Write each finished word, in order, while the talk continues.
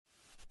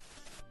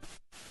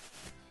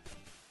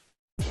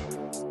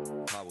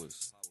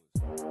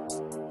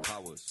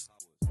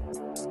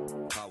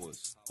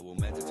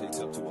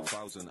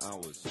and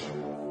hours.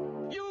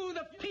 You,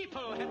 the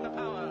people, have the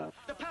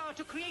power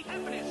to create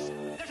happiness.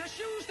 Let us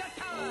use that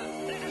power.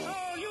 Let us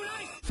all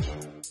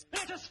unite.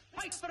 Let us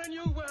fight for a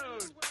new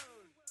world.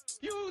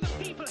 You, the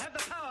people, have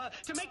the power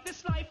to make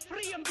this life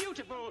free and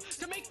beautiful,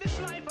 to make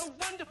this life a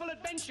wonderful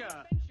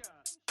adventure.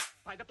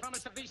 By the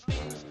promise of these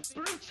things,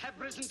 brutes have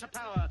risen to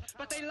power,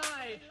 but they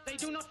lie. They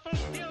do not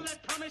fulfill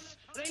that promise.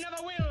 They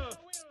never will.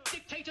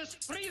 Dictators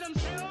free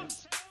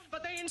themselves,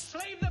 but they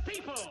enslave the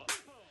people.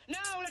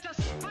 Now let us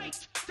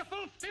fight to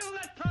fulfill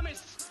that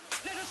promise.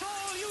 Let us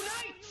all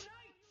unite.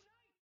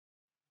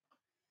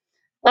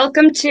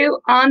 Welcome to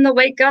On the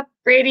Wake Up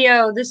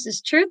Radio. This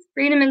is Truth,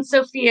 Freedom, and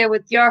Sophia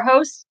with your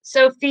host,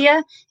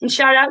 Sophia, and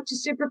shout out to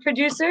super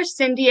producer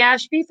Cindy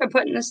Ashby for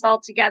putting this all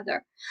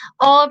together.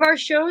 All of our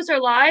shows are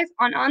live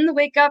on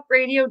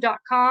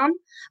onthewakeupradio.com.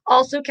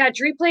 Also catch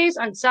replays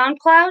on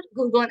SoundCloud,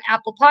 Google and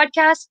Apple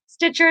Podcasts,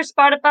 Stitcher,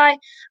 Spotify,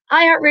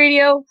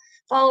 iHeartRadio.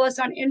 Follow us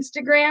on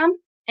Instagram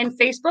and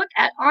Facebook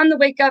at On the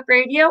Wake Up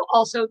Radio.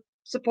 Also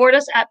support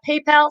us at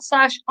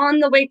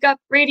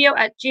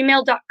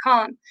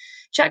PayPal/onthewakeupradio@gmail.com.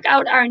 Check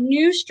out our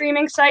new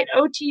streaming site,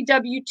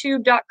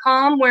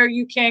 otwtube.com, where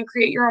you can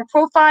create your own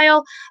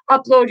profile,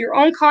 upload your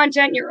own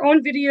content, your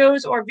own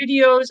videos, or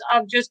videos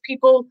of just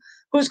people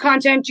whose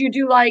content you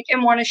do like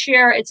and want to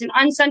share. It's an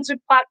uncensored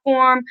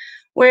platform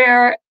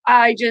where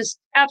I just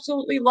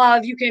absolutely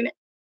love. You can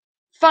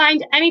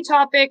find any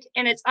topic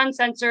and it's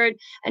uncensored.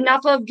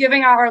 Enough of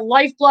giving our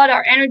lifeblood,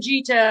 our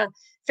energy to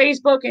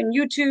Facebook and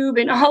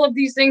YouTube and all of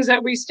these things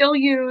that we still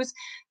use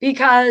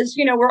because,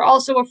 you know, we're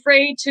also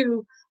afraid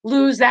to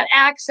lose that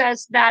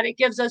access that it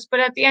gives us.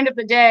 But at the end of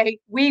the day,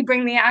 we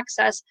bring the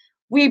access,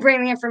 we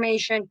bring the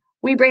information,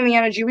 we bring the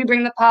energy, we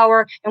bring the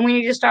power, and we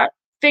need to start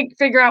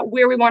figure out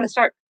where we want to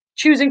start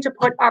choosing to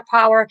put our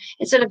power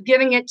instead of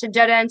giving it to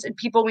dead ends and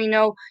people we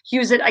know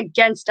use it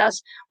against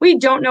us. We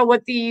don't know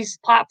what these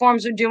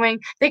platforms are doing.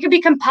 They could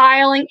be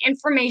compiling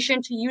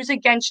information to use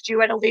against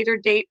you at a later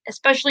date,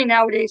 especially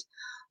nowadays.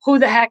 Who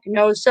the heck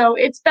knows? So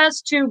it's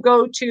best to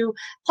go to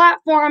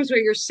platforms where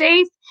you're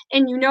safe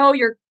and you know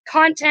your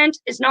content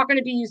is not going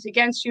to be used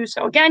against you.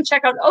 So again,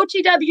 check out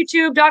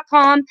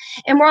otwtube.com.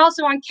 And we're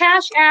also on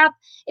Cash App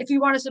if you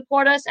want to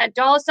support us at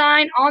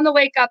 $ on the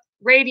Wake Up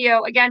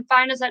Radio. Again,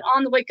 find us at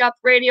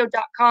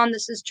onthewakeupradio.com.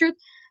 This is Truth,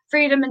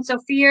 Freedom, and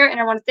Sophia. And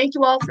I want to thank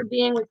you all for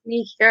being with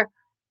me here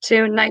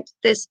tonight,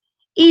 this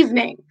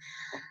evening.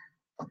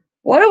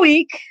 What a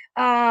week.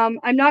 I'm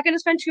not going to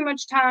spend too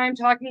much time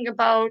talking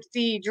about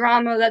the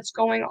drama that's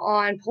going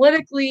on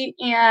politically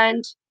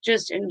and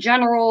just in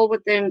general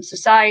within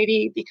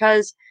society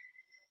because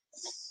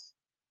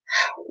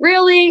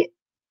really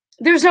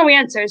there's no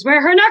answers.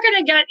 We're not going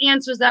to get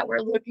answers that we're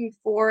looking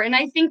for. And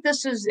I think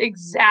this is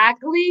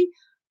exactly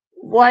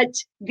what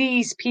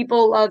these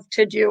people love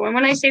to do. And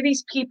when I say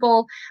these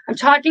people, I'm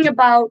talking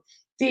about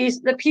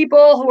the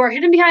people who are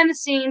hidden behind the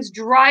scenes,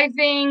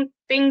 driving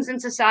things in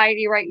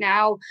society right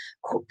now,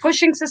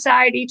 pushing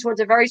society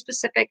towards a very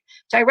specific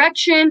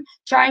direction,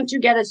 trying to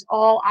get us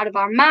all out of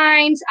our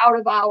minds, out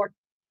of our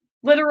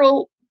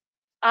literal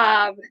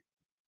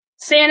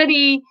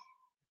sanity.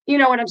 You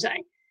know what I'm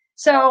saying?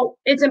 So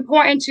it's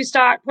important to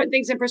start putting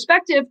things in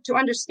perspective to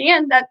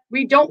understand that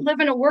we don't live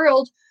in a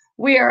world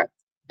where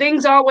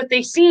things are what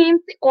they seem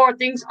or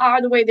things are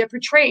the way they're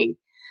portrayed.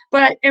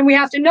 And we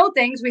have to know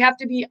things. We have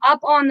to be up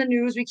on the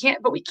news. We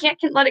can't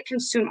let it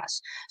consume us.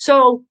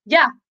 So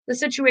yeah, the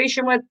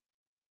situation with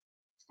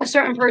a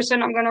certain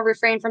person, I'm going to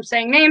refrain from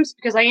saying names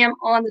because I am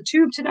on the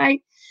tube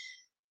tonight,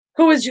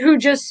 who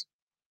just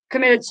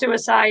committed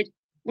suicide.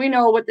 We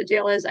know what the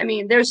deal is. I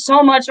mean, there's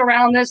so much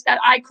around this that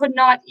I could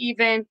not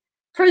even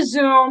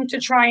presume to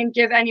try and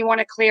give anyone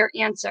a clear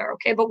answer.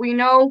 Okay. But we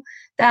know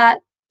that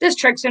this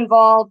trick's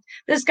involved.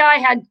 This guy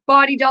had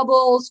body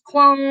doubles,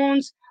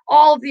 clones,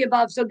 all of the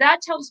above. So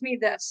that tells me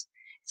this.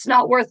 It's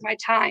not worth my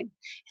time.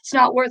 It's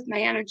not worth my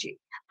energy.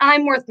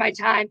 I'm worth my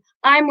time.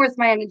 I'm worth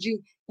my energy.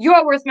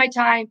 You're worth my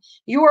time.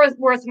 You're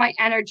worth my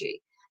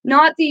energy.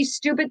 Not these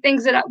stupid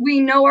things that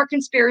we know are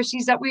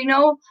conspiracies, that we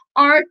know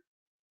aren't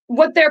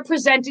what they're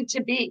presented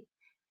to be.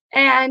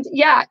 And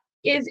yeah,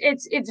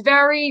 it's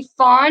very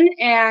fun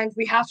and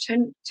we have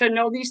to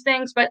know these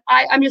things. But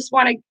I just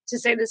wanted to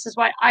say this is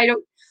why I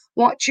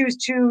don't choose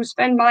to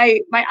spend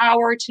my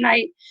hour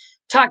tonight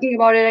talking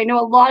about it. I know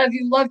a lot of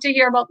you love to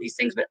hear about these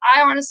things, but I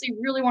honestly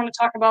really want to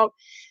talk about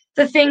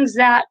the things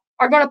that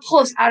are going to pull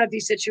us out of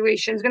these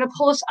situations, going to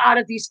pull us out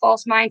of these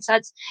false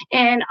mindsets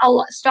and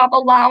stop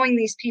allowing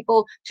these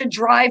people to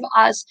drive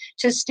us,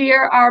 to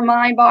steer our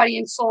mind, body,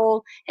 and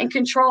soul and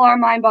control our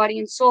mind, body,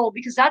 and soul,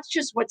 because that's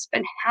just what's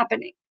been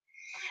happening.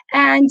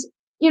 And,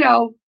 you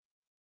know,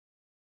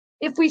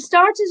 if we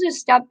start to just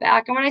step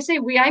back, and when I say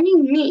we, I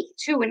mean me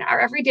too, in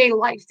our everyday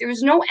life, there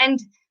is no end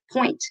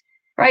point.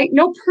 Right?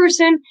 No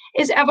person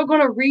is ever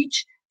going to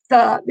reach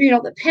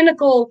the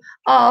pinnacle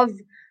of,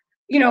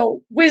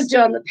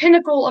 wisdom, the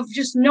pinnacle of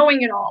just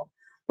knowing it all.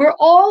 We're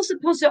all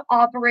supposed to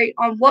operate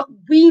on what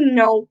we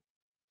know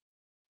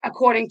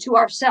according to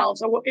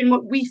ourselves or in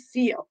what we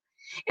feel.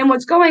 And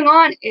what's going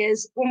on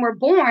is when we're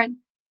born,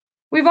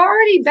 We've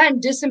already been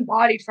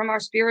disembodied from our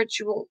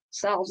spiritual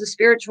selves, the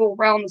spiritual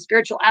realm, the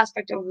spiritual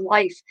aspect of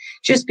life,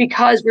 just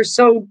because we're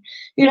so,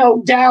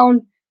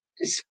 down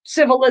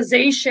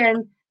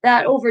civilization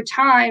that over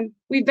time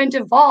we've been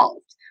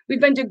devolved, we've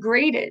been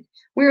degraded.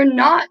 We're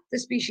not the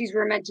species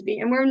we're meant to be,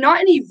 and we're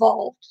not an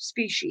evolved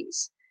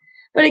species.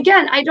 But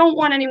again, I don't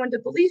want anyone to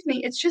believe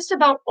me. It's just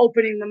about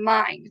opening the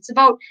mind. It's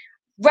about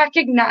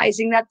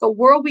recognizing that the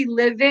world we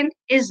live in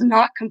is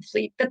not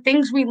complete. The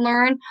things we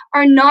learn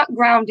are not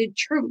grounded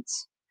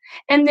truths,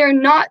 and they're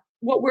not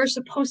what we're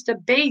supposed to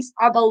base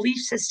our belief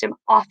system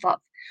off of.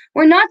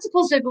 We're not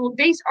supposed to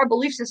base our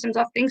belief systems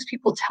off things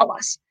people tell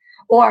us,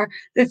 or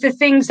the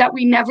things that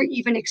we never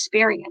even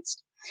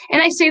experienced.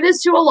 And I say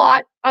this to a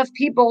lot of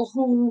people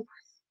who,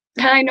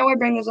 and I know I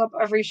bring this up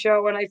every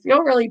show, and I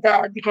feel really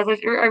bad because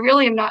I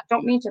really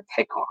don't mean to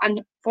pick on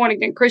born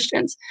again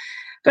Christians,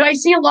 but I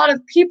see a lot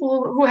of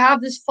people who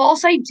have this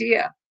false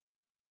idea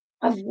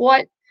of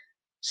what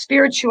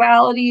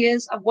spirituality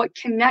is, of what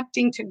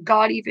connecting to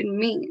God even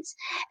means.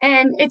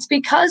 And it's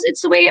because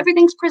it's the way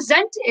everything's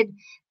presented.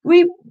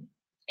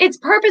 It's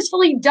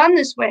purposefully done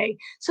this way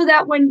so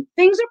that when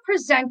things are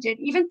presented,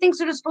 even things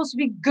that are supposed to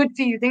be good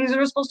for you, things that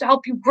are supposed to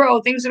help you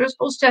grow, things that are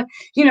supposed to,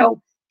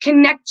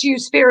 connect you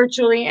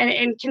spiritually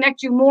and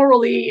connect you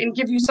morally and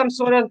give you some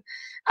sort of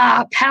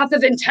path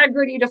of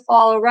integrity to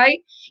follow, right?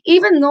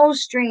 Even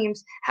those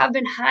streams have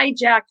been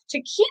hijacked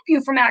to keep you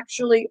from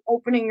actually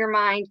opening your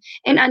mind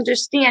and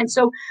understand.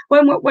 So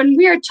when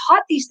we are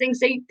taught these things,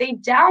 they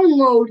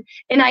download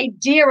an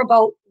idea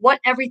about what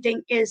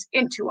everything is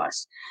into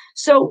us.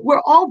 So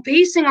we're all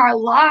basing our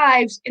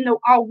lives and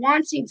our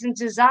wantings and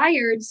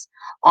desires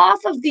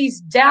off of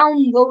these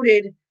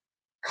downloaded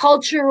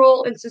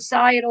cultural and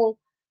societal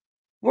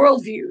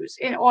worldviews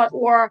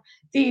or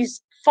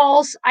these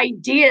false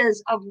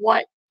ideas of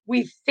what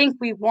we think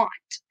we want.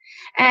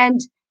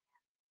 And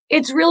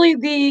it's really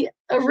the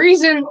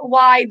reason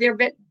why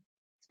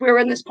we're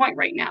in this point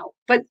right now.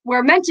 But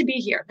we're meant to be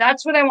here.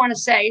 That's what I want to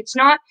say. It's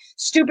not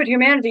stupid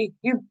humanity.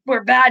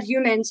 We're bad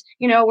humans.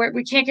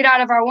 We can't get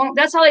out of our own.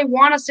 That's how they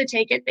want us to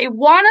take it. They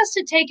want us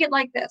to take it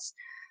like this.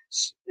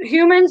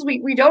 Humans,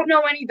 we don't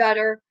know any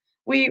better.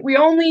 We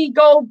only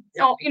go,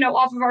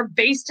 off of our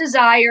base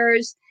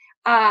desires.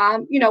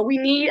 We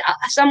need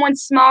someone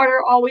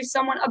smarter, always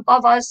someone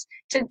above us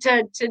to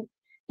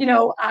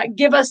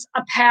give us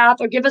a path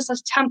or give us a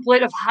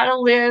template of how to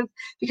live,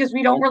 because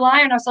we don't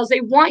rely on ourselves. They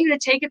want you to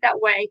take it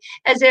that way,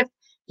 as if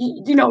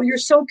you're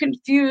so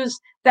confused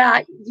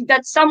that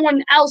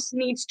someone else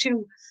needs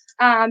to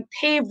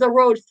pave the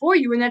road for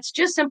you, and that's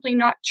just simply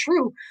not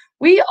true.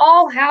 We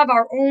all have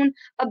our own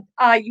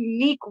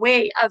unique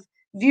way of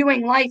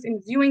viewing life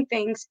and viewing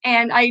things.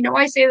 And I know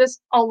I say this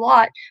a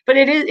lot, but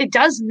it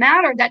does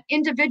matter. That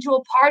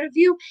individual part of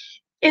you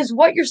is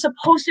what you're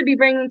supposed to be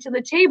bringing to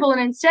the table. And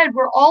instead,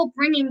 we're all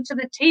bringing to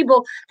the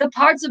table the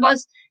parts of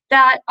us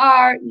that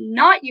are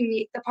not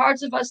unique, the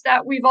parts of us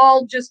that we've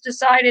all just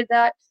decided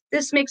that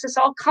this makes us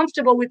all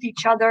comfortable with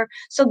each other.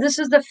 So this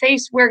is the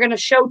face we're going to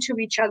show to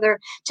each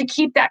other to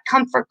keep that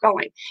comfort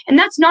going. And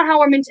that's not how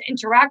we're meant to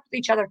interact with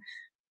each other.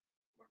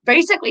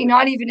 Basically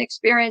not even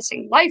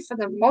experiencing life for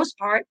the most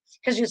part,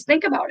 because just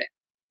think about it.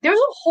 There's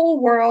a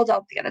whole world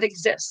out there that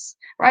exists,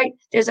 right?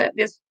 There's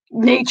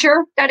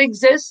nature that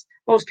exists.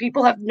 Most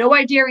people have no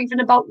idea even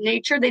about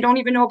nature. They don't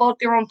even know about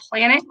their own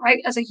planet,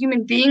 right? As a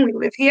human being, we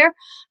live here.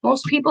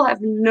 Most people have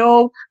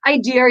no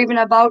idea even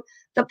about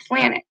the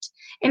planet.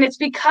 And it's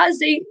because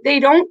they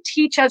don't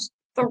teach us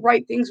the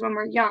right things when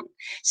we're young.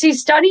 See,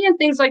 studying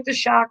things like the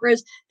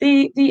chakras,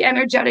 the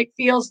energetic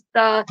fields,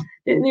 the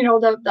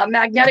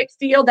magnetic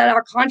field that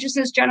our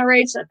consciousness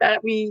generates,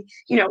 that we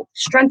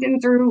strengthen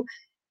through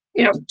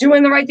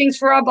doing the right things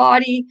for our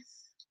body.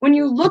 When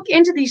you look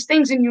into these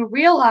things and you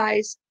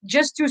realize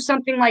just through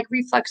something like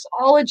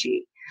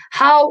reflexology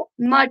how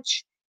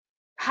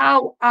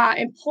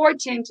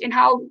important and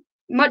how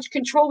much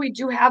control we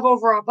do have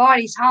over our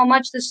bodies, how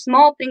much the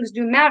small things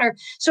do matter.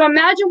 So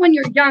imagine when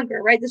you're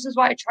younger, right? This is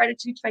why I try to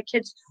teach my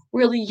kids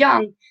really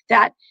young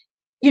that,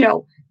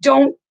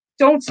 don't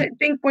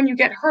think when you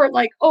get hurt,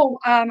 like,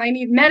 I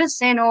need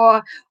medicine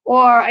or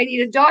I need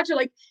a doctor.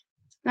 Like,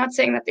 not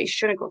saying that they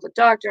shouldn't go to the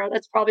doctor.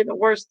 That's probably the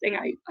worst thing.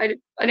 I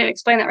didn't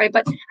explain that right.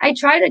 But I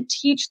try to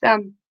teach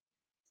them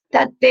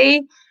that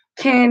they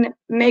can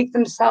make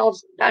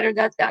themselves better,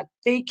 that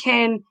they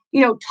can,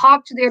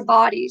 talk to their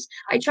bodies.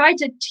 I try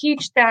to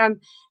teach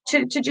them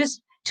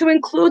to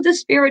include the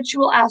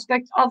spiritual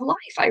aspect of life.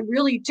 I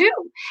really do.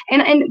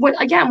 And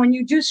when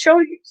you do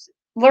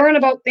learn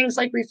about things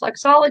like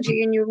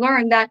reflexology, and you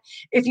learn that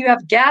if you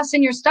have gas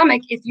in your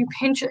stomach, if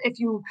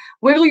you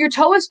wiggle your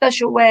toe a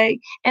special way,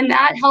 and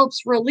that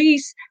helps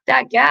release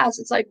that gas,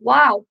 it's like,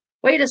 wow,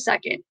 wait a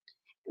second.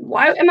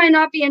 Why am I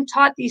not being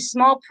taught these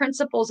small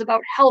principles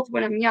about health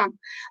when I'm young?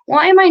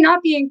 Why am I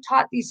not being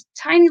taught these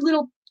tiny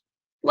little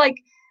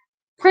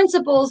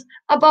principles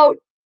about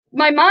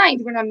my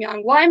mind when I'm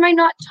young? Why am I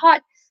not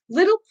taught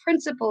little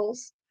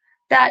principles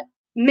that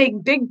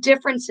make big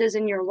differences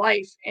in your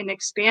life and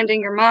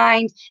expanding your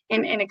mind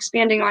and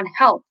expanding on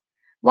health?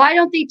 Why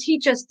don't they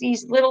teach us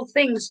these little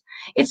things?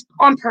 It's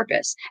on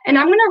purpose. And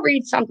I'm going to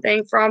read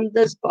something from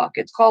this book.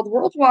 It's called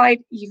Worldwide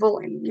Evil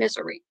and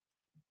Misery.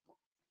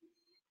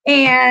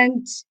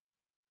 And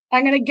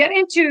I'm going to get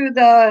into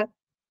the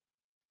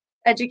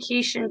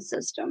education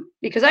system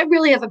because I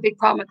really have a big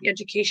problem with the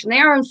education. They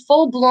are in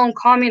full-blown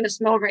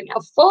communist mode right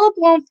now.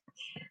 Full-blown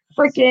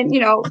freaking,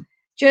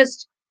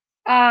 just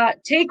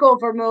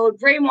takeover mode,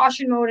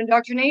 brainwashing mode,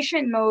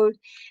 indoctrination mode.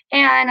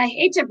 And I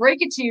hate to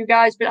break it to you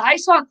guys, but I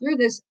saw through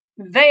this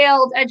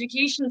veiled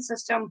education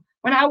system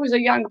when I was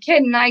a young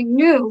kid, and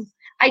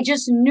I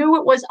just knew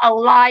it was a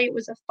lie. It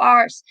was a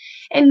farce.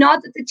 And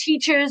not that the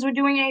teachers were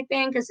doing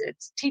anything, because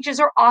teachers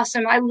are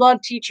awesome. I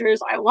love teachers.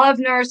 I love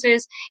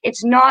nurses.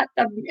 It's not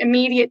the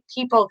immediate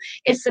people.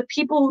 It's the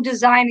people who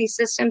design these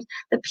systems,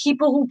 the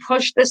people who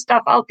push this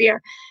stuff out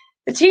there.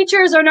 The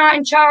teachers are not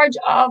in charge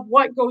of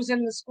what goes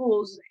in the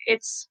schools.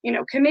 It's,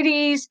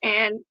 committees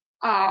and,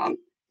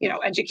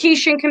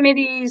 education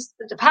committees,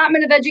 the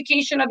Department of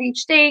Education of each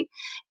state,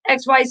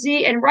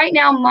 XYZ. And right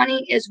now,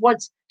 money is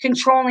what's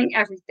controlling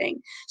everything.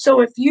 So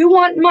if you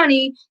want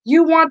money,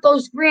 you want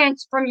those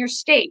grants from your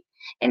state.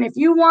 And if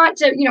you want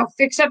to,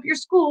 fix up your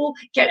school,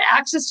 get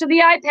access to the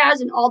iPads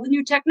and all the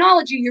new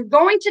technology, you're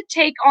going to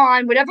take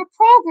on whatever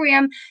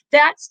program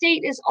that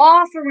state is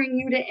offering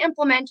you to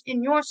implement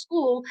in your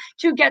school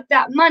to get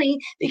that money,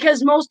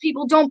 because most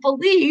people don't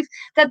believe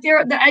that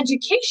the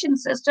education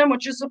system,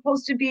 which is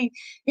supposed to be,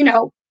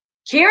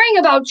 caring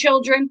about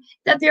children,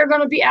 that they're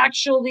going to be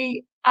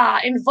actually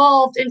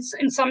involved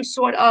in some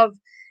sort of,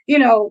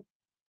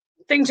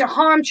 thing to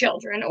harm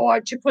children or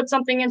to put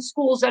something in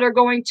schools that are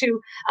going to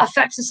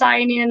affect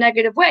society in a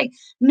negative way.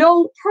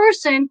 No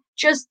person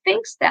just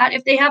thinks that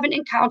if they haven't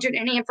encountered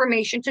any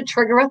information to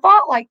trigger a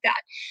thought like that.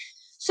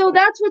 So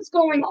that's what's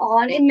going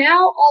on. And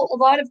now a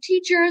lot of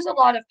teachers, a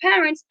lot of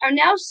parents are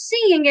now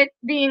seeing it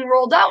being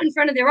rolled out in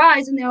front of their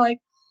eyes. And they're like,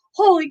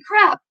 holy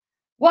crap,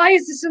 why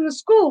is this in the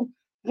school?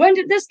 When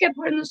did this get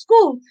put in the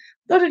school?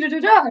 Da, da, da, da,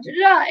 da,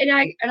 da.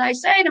 And I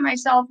say to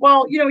myself,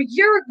 well, a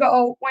year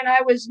ago when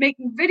I was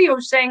making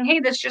videos saying, hey,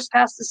 this just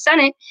passed the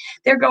Senate,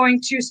 they're going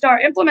to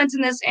start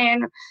implementing this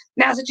in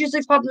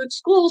Massachusetts public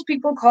schools,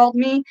 people called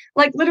me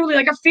literally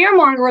like a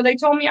fearmonger. They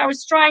told me I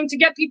was trying to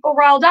get people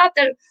riled up,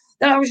 that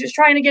I was just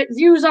trying to get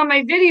views on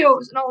my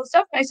videos and all this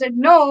stuff. And I said,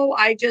 no,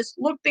 I just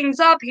looked things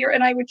up here,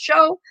 and I would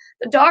show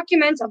the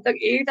documents of the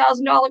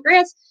 $80,000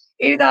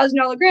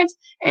 grants,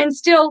 and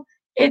still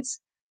it's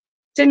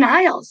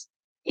denials,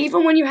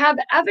 even when you have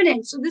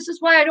evidence. So this is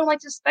why I don't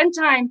like to spend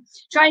time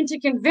trying to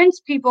convince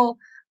people,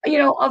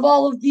 of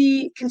all of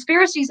the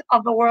conspiracies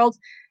of the world,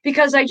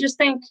 because I just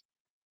think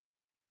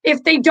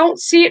if they don't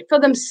see it for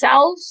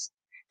themselves,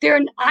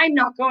 I'm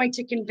not going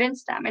to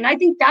convince them. And I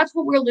think that's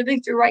what we're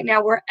living through right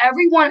now, where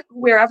everyone,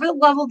 wherever the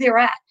level they're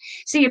at.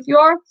 See, if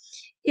you're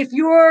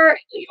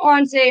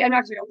on, say, I'm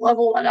not going to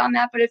level that I'm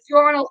at, but if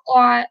you're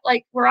on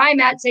like where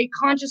I'm at, say,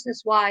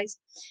 consciousness wise,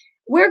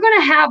 we're going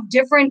to have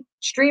different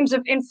streams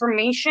of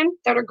information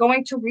that are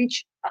going to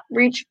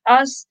reach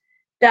us,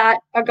 that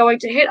are going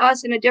to hit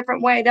us in a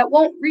different way, that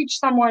won't reach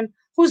someone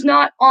who's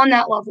not on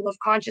that level of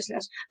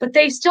consciousness, but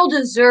they still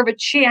deserve a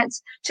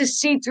chance to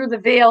see through the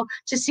veil,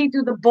 to see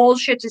through the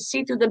bullshit, to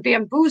see through the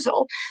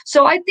bamboozle.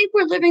 So I think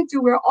we're living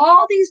through where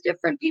all these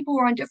different people who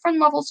are on different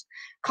levels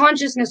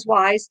consciousness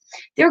wise,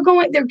 they're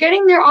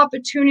getting their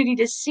opportunity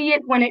to see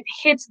it when it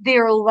hits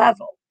their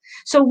level.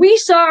 So we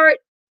saw it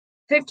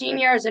 15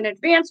 years in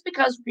advance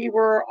because we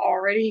were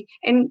already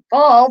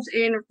involved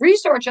in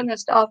research on this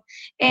stuff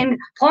and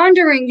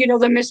pondering,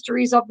 the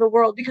mysteries of the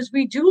world, because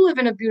we do live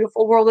in a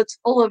beautiful world that's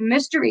full of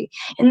mystery.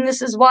 And this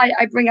is why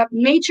I bring up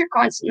nature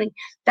constantly.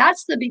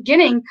 That's the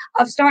beginning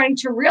of starting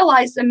to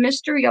realize the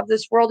mystery of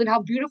this world and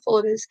how beautiful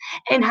it is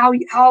and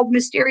how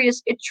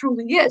mysterious it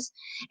truly is.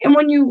 And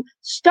when you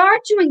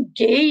start to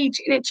engage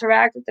and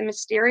interact with the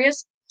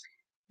mysterious,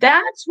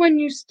 that's when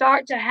you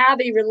start to have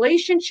a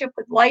relationship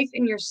with life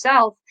and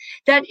yourself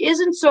that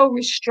isn't so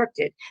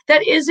restricted,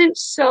 that isn't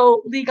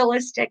so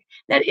legalistic,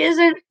 that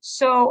isn't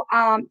so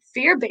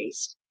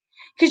fear-based.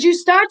 Because you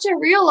start to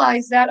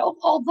realize that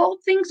although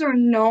things are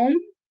known,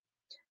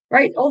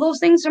 right? Although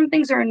some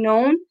things are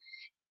known,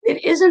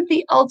 it isn't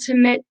the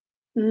ultimate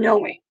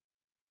knowing.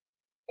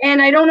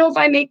 And I don't know if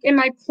I make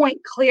my point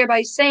clear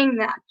by saying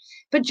that,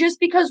 but just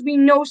because we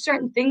know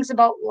certain things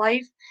about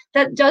life,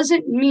 that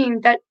doesn't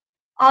mean that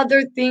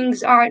other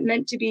things aren't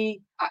meant to be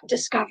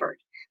discovered,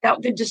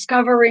 that the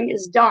discovering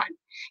is done.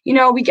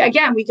 We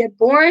get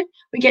born,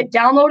 we get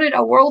downloaded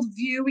a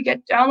worldview, we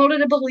get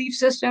downloaded a belief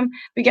system,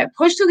 we get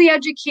pushed to the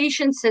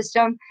education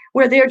system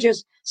where they're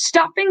just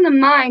stuffing the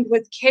mind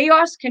with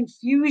chaos,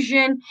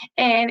 confusion,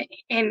 and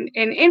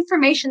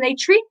information. They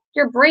treat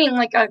your brain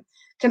like a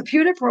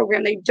computer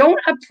program. They don't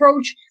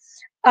approach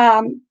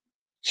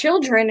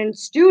children and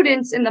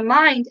students in the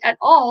mind at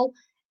all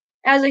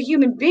as a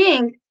human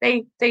being.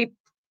 They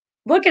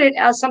look at it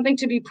as something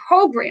to be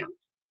programmed.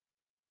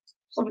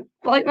 So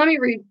let me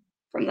read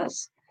from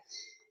this.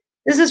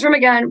 This is from,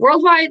 again,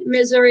 Worldwide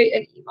Misery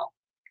and Evil.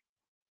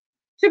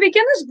 To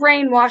begin this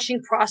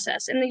brainwashing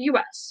process in the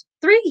US,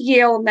 3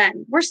 Yale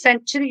men were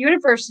sent to the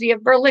University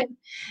of Berlin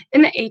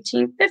in the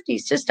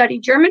 1850s to study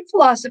German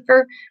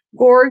philosopher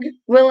Georg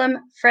Wilhelm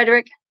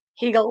Friedrich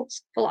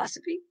Hegel's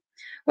philosophy,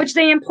 which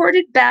they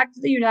imported back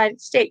to the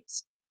United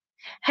States.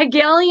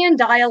 Hegelian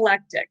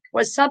dialectic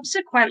was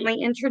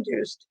subsequently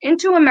introduced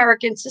into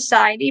American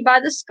society by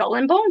the Skull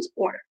and Bones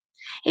Order,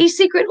 a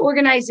secret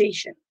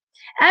organization.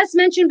 As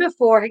mentioned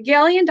before,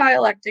 Hegelian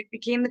dialectic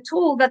became the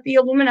tool that the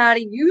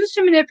Illuminati used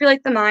to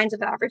manipulate the minds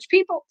of average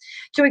people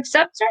to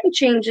accept certain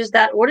changes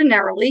that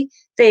ordinarily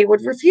they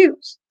would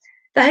refuse.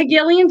 The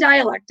Hegelian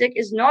dialectic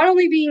is not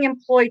only being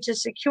employed to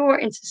secure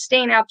and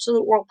sustain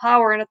absolute world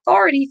power and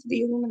authority for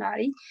the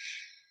Illuminati,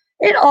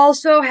 it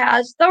also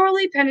has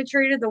thoroughly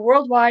penetrated the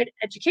worldwide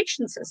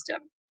education system.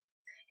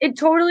 It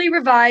totally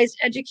revised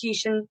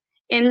education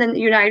in the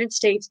United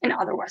States and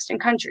other Western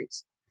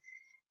countries.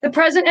 The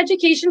present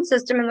education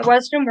system in the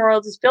Western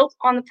world is built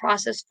on the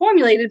process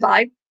formulated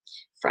by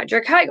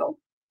Friedrich Hegel.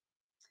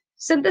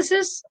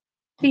 Synthesis,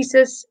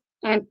 thesis,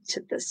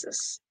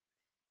 antithesis.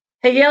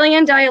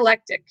 Hegelian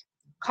dialectic,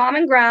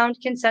 common ground,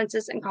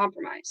 consensus, and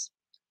compromise.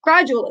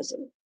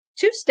 Gradualism,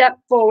 2-step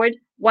forward,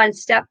 1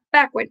 step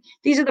backward.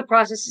 These are the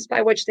processes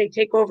by which they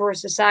take over a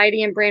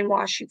society and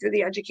brainwash you through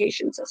the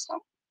education system.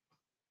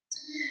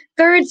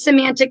 Third,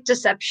 semantic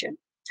deception.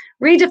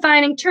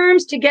 Redefining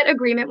terms to get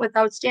agreement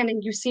without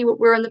standing. You see what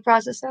we're in the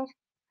process of?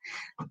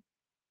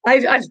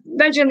 I've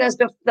mentioned this,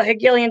 the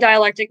Hegelian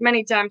dialectic,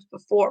 many times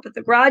before, but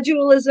the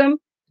gradualism,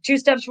 2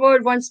 steps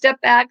forward, 1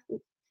 step back,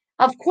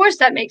 of course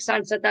that makes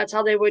sense that that's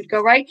how they would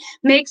go, right?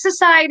 Make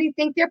society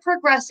think they're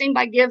progressing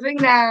by giving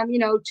them,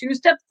 2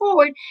 steps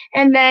forward,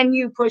 and then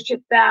you push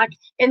it back,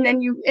 and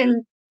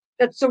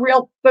that's the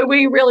real, but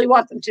we really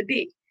want them to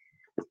be.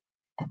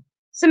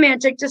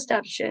 Semantic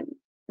deception.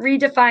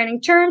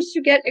 Redefining terms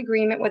to get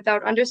agreement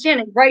without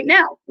understanding. Right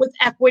now, with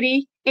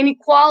equity and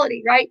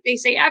equality, right? They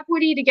say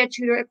equity to get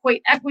you to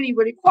equate equity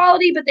with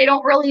equality, but they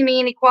don't really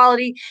mean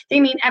equality. They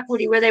mean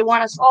equity, where they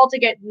want us all to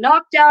get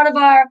knocked out of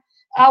our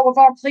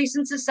place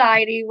in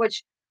society,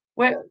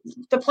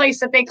 the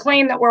place that they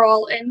claim that we're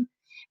all in,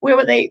 where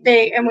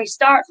we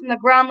start from the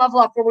ground level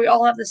up, where we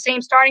all have the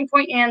same starting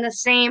point and the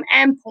same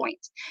end point.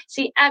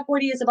 See,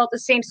 equity is about the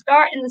same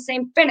start and the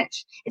same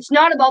finish. It's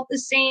not about the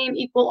same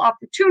equal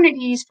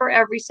opportunities for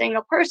every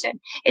single person.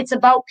 It's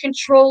about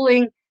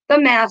controlling the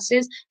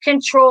masses,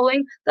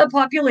 controlling the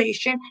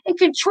population, and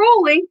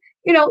controlling,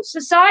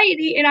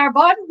 society in our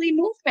bodily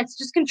movements,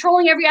 just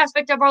controlling every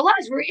aspect of our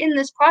lives. We're in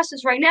this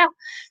process right now.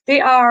 They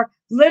are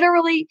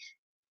literally,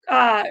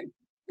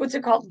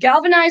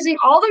 galvanizing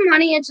all the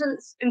money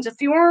into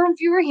fewer and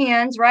fewer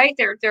hands, right?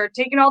 They're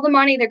taking all the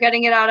money, they're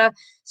getting it out of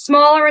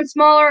smaller and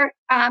smaller,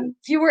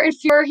 fewer and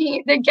fewer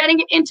hands. They're getting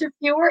it into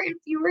fewer and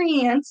fewer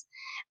hands,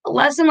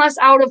 less and less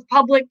out of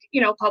public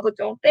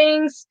owned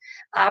things,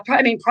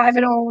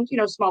 private owned,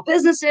 small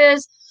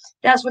businesses.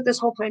 That's what this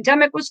whole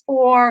pandemic was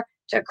for,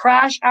 to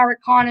crash our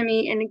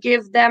economy and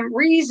give them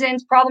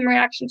reasons, problem,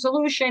 reaction,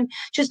 solution,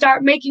 to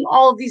start making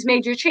all of these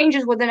major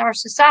changes within our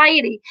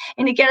society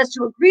and to get us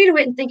to agree to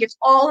it and think it's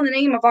all in the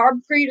name of our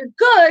greater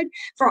good,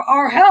 for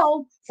our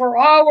health, for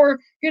our,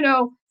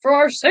 for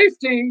our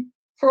safety,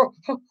 for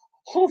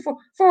everyone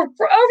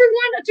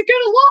to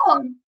get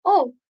along.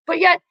 Oh, but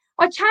yet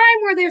a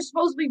time where they're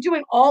supposed to be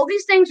doing all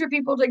these things for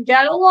people to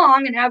get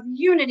along and have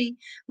unity,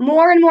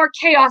 more and more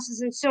chaos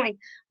is ensuing.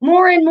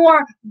 More and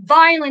more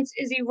violence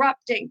is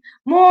erupting.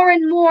 More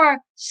and more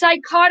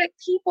psychotic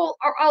people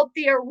are out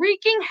there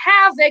wreaking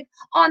havoc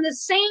on the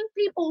same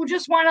people who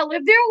just want to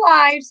live their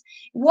lives,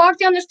 walk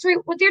down the street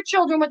with their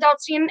children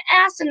without seeing an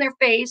ass in their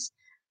face.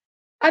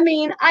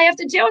 I have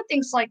to deal with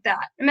things like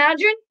that.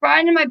 Imagine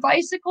riding my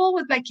bicycle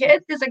with my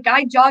kids. There's a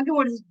guy jogging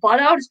with his butt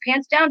out, his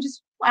pants down,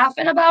 just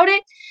laughing about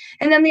it.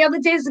 And then the other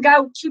day, there's a guy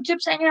with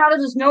Q-tips hanging out of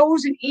his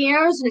nose and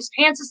ears, and his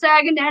pants are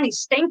sagging down. He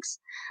stinks.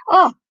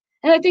 Oh,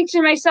 and I think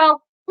to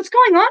myself, what's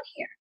going on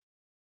here?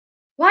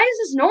 Why is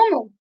this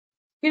normal?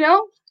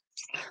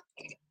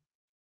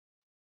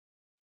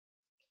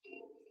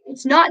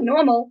 It's not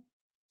normal.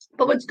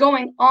 But what's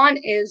going on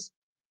is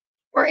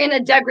we're in a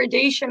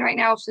degradation right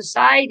now of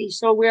society.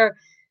 So where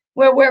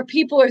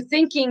people are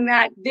thinking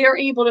that they're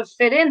able to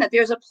fit in, that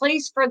there's a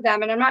place for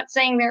them. And I'm not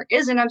saying there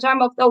isn't. I'm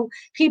talking about the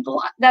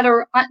people that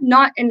are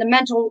not in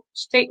the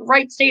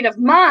right state of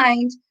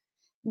mind,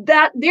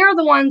 that they're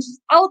the ones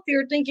out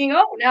there thinking,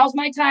 oh, now's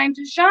my time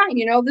to shine.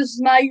 This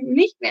is my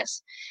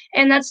uniqueness.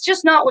 And that's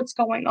just not what's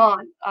going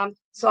on. I'm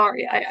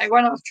sorry. I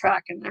went off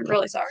track, and I'm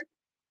really sorry.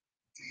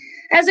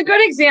 As a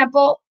good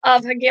example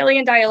of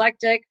Hegelian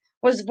dialectic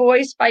was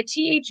voiced by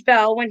T.H.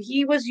 Bell when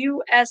he was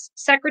U.S.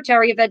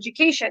 Secretary of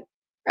Education.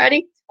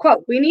 Ready?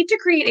 Quote, "We need to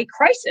create a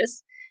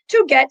crisis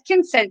to get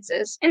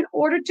consensus in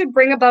order to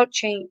bring about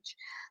change.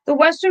 The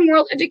Western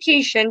world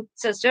education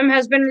system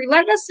has been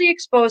relentlessly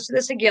exposed to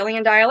this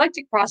Hegelian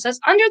dialectic process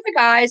under the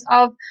guise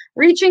of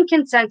reaching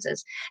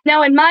consensus."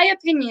 Now, in my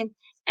opinion,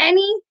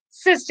 any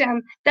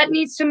system that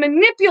needs to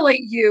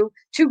manipulate you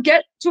to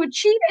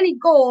achieve any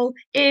goal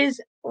is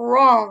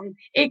wrong.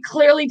 It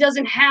clearly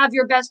doesn't have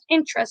your best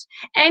interest.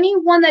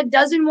 Anyone that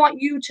doesn't want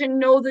you to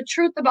know the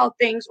truth about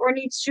things or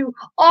needs to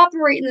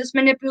operate in this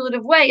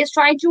manipulative way is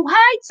trying to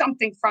hide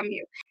something from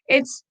you.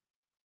 It's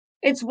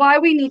why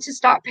we need to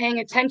start paying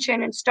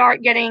attention and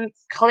start getting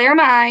clear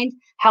mind,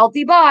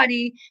 healthy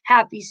body,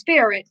 happy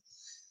spirit.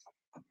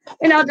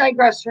 And I'll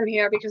digress from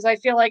here because I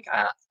feel like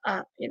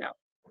I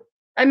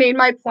made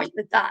my point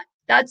with that.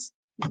 That's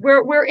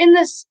we're in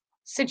this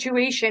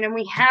situation, and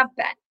we have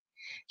been.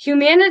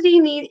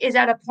 Humanity is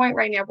at a point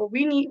right now where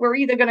we're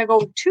either going to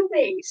go two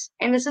ways,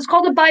 and this is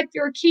called a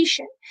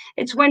bifurcation.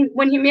 It's when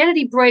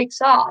humanity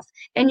breaks off,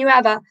 and you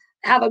have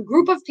a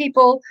group of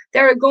people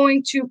that are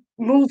going to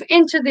move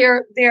into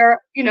their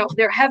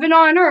heaven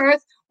on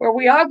earth, where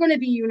we are going to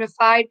be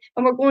unified,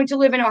 and we're going to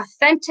live an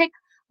authentic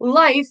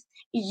life,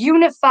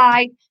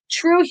 unified,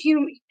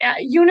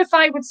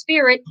 unified with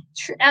spirit,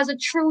 as a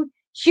true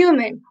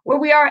human, where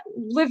we are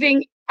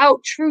living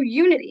out true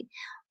unity.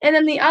 And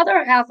then the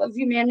other half of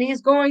humanity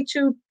is going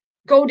to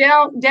go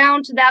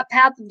down to that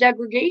path of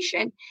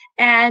degradation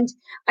and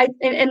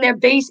their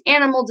base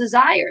animal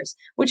desires,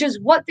 which is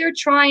what they're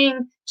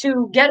trying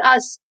to get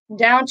us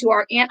down to,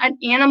 an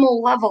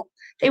animal level.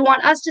 They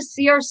want us to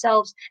see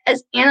ourselves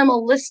as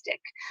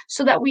animalistic,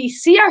 so that we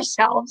see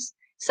ourselves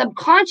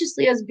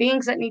subconsciously as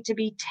beings that need to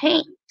be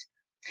tamed.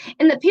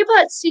 And the people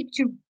that seek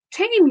to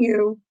tame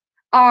you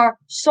are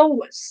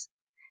soulless.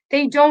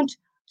 They don't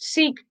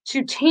seek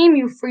to tame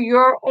you for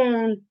your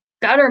own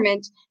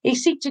betterment. They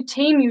seek to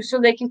tame you so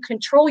they can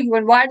control you.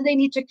 And why do they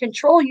need to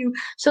control you?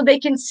 So they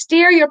can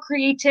steer your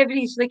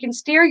creativity, so they can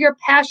steer your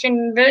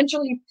passion.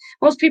 Eventually,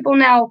 most people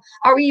now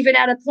are even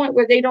at a point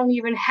where they don't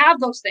even have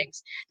those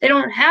things. They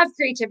don't have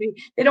creativity.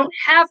 They don't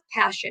have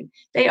passion.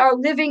 They are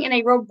living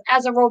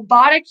as a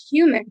robotic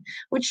human,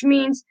 which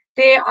means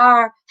they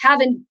are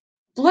having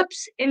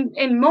blips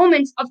in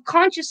moments of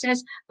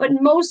consciousness, but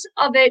most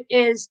of it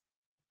is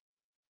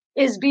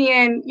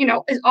being,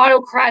 is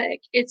autocratic.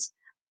 It's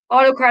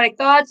autocratic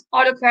thoughts,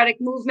 autocratic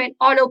movement,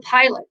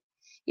 autopilot.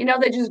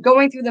 They're just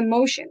going through the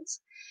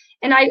motions.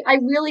 And I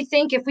really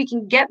think if we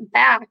can get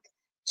back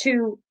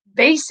to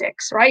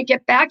basics, right?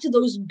 Get back to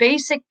those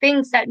basic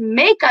things that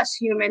make us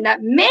human,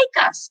 that make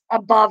us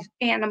above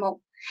animal,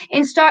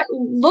 and start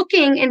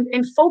looking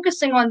and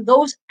focusing on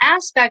those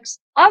aspects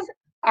of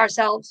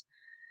ourselves,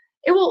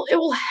 it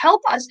will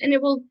help us, and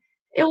it will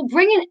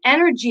bring an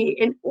energy,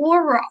 an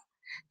aura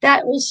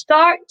that will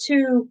start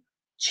to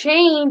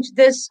change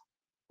this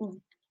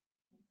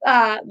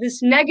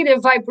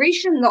negative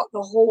vibration that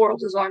the whole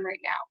world is on right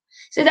now.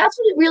 So that's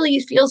what it really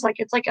feels like.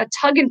 It's like a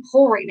tug and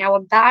pull right now, a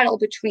battle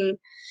between,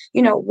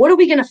 what are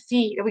we going to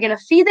feed? Are we going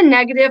to feed the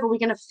negative? Are we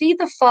going to feed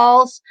the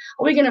false?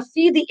 Are we going to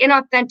feed the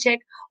inauthentic?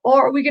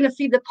 Or are we going to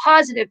feed the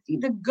positive,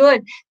 feed the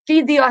good,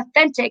 feed the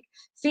authentic,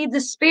 feed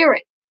the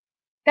spirit?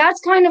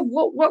 That's kind of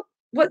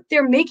what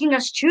they're making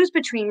us choose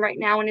between right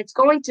now. And it's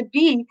going to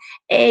be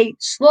a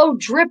slow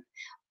drip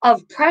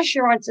of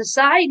pressure on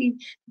society,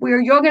 where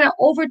you're going to,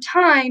 over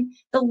time,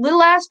 the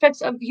little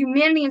aspects of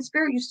humanity and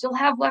spirit you still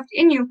have left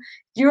in you,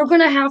 you're going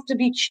to have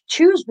to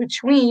choose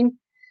between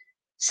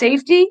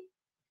safety,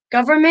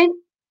 government,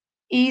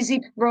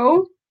 easy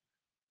road,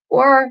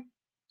 or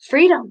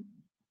freedom,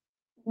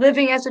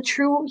 living as a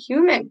true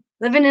human,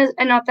 living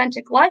an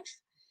authentic life.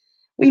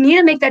 We need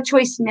to make that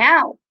choice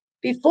now,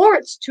 before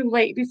it's too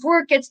late, before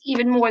it gets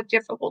even more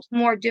difficult.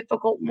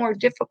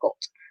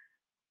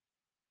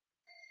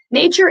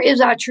 Nature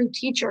is our true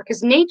teacher,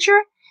 because nature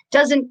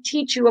doesn't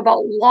teach you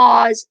about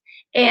laws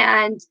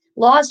and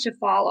laws to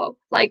follow.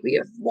 Like we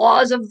have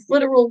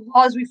literal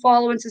laws we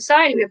follow in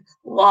society. We have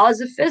laws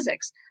of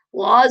physics,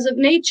 laws of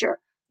nature,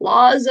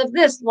 laws of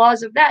this,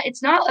 laws of that.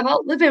 It's not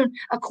about living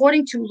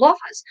according to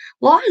laws.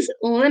 Laws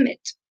limit.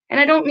 And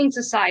I don't mean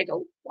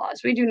societal laws.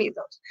 We do need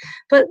those.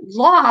 But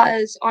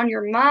laws on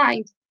your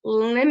mind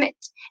limit.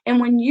 And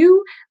when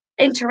you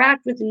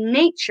interact with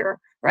nature,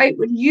 right,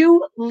 when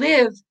you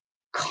live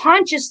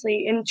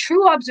consciously in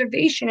true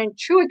observation and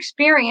true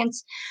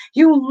experience,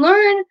 you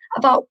learn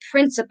about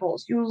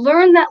principles. You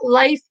learn that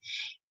life,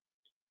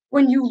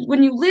 when you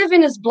live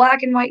in this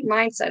black and white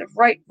mindset of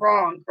right,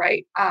 wrong,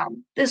 right,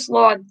 this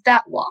law,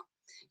 that law,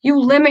 you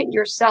limit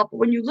yourself.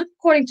 When you live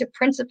according to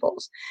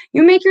principles,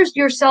 you make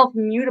yourself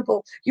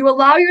mutable. You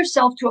allow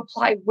yourself to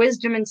apply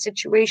wisdom in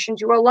situations.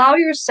 You allow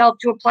yourself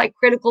to apply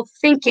critical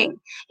thinking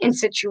in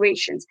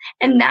situations.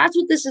 And that's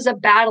what this is a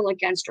battle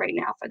against right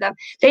now for them.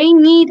 They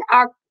need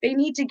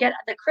to get,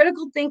 the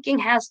critical thinking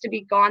has to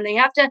be gone.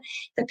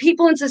 The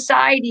people in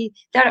society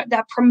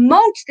that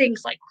promote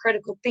things like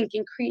critical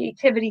thinking,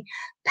 creativity,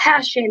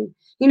 passion,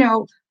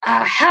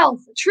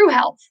 health, true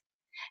health.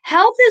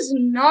 Health is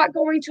not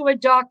going to a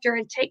doctor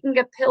and taking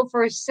a pill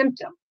for a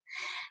symptom.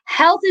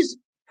 Health is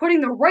putting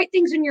the right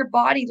things in your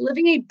body,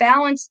 living a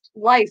balanced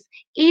life,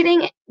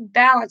 eating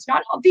balanced,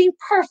 not being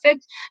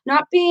perfect,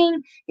 not being,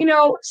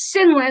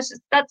 sinless.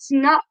 That's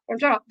not what I'm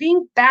talking about.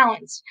 Being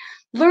balanced,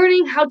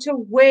 learning how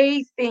to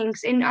weigh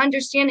things and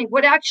understanding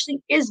what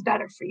actually is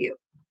better for you.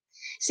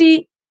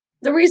 See,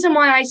 the reason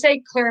why I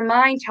say clear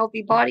mind,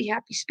 healthy body,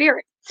 happy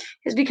spirit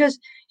is because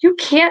you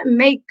can't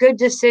make good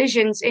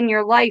decisions in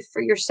your life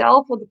for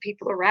yourself or the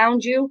people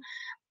around you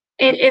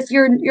and if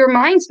your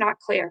mind's not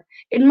clear.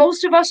 And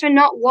most of us are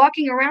not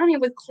walking around here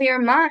with clear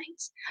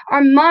minds.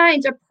 Our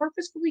minds are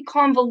purposefully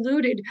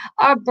convoluted.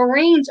 Our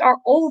brains are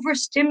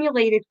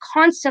overstimulated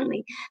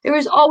constantly. There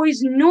is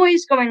always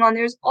noise going on.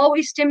 There's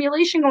always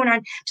stimulation going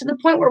on to the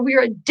point where we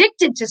are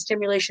addicted to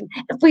stimulation.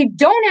 If we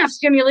don't have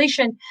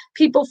stimulation,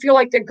 people feel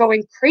like they're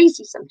going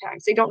crazy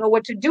sometimes. They don't know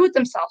what to do with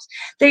themselves.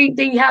 They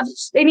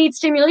need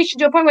stimulation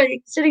to a point where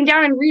sitting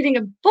down and reading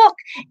a book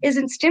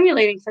isn't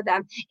stimulating for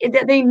them.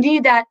 They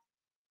need that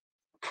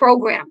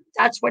program.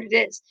 That's what it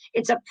is.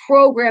 It's a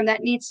program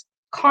that needs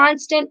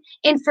constant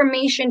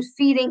information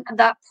feeding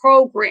that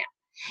program.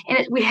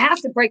 And we have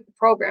to break the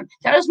program.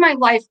 That is my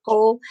life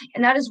goal.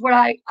 And that is what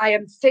I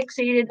am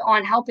fixated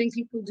on helping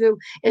people do,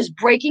 is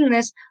breaking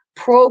this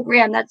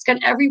program that's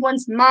got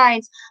everyone's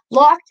minds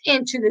locked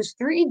into this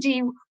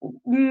 3D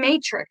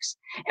matrix.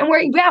 And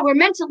we're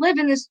meant to live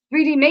in this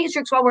 3D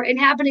matrix while we're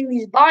inhabiting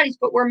these bodies,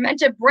 but we're meant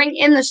to bring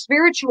in the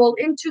spiritual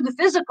into the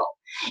physical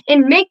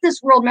and make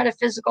this world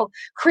metaphysical,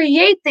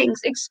 create things,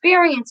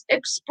 experience,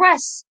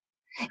 express.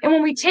 And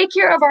when we take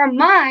care of our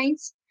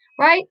minds,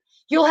 right,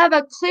 you'll have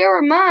a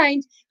clearer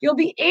mind. You'll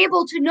be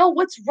able to know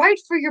what's right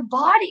for your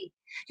body.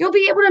 You'll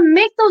be able to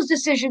make those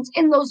decisions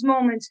in those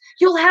moments.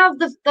 You'll have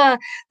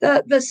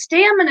the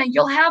stamina.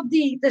 You'll have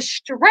the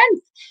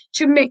strength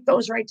to make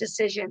those right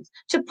decisions,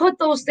 to put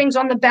those things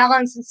on the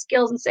balance and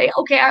scales and say,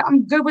 okay,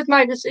 I'm good with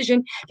my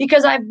decision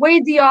because I've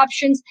weighed the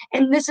options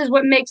and this is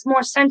what makes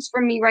more sense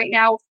for me right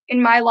now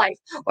in my life,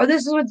 or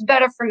this is what's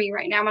better for me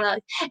right now in my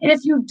life. And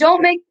if you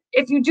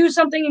do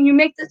something and you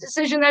make the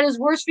decision that is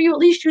worse for you, at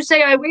least you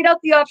say, I weighed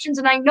out the options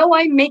and I know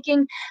I'm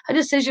making a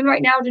decision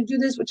right now to do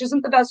this, which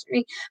isn't the best for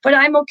me, but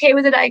I'm okay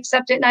with it. I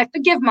accept it and I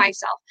forgive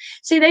myself.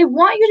 See, they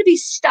want you to be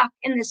stuck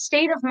in this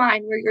state of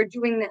mind where you're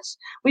doing this,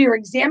 where you're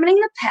examining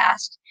the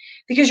past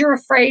because you're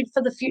afraid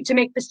for the future to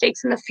make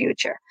mistakes in the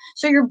future.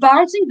 So you're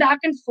bouncing back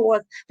and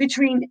forth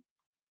between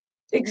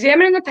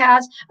examining the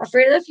past,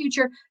 afraid of the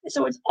future.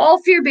 So it's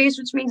all fear-based,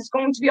 which means it's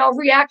going to be all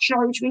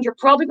reactionary, which means you're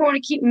probably going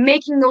to keep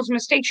making those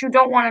mistakes you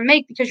don't want to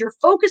make because you're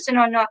focusing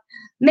on not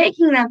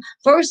making them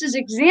versus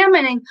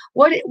examining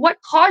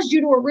what caused you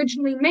to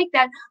originally make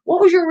that.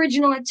 What was your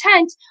original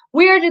intent?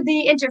 Where did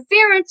the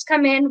interference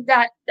come in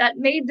that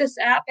made this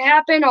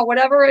happen, or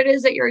whatever it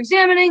is that you're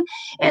examining?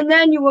 And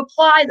then you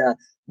apply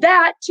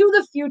that to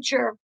the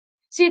future.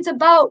 See, it's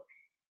about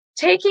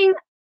taking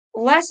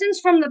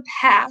lessons from the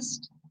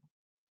past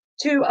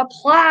to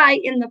apply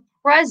in the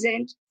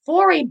present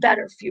for a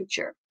better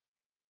future.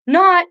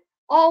 Not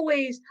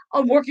always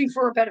working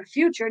for a better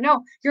future.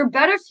 No, your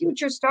better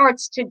future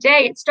starts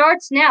today. It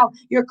starts now.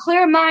 Your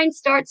clear mind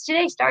starts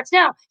today, starts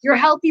now. Your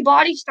healthy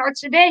body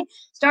starts today,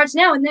 starts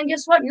now. And then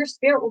guess what? Your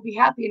spirit will be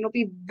happy and it'll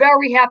be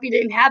very happy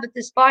to inhabit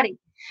this body.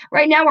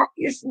 Right now,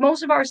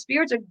 most of our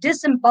spirits are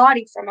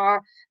disembodied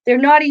they're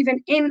not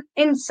even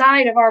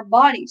inside of our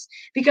bodies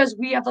because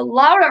we have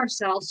allowed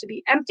ourselves to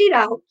be emptied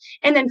out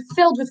and then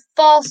filled with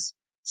false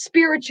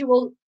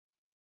spiritual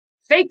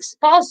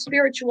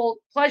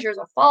pleasures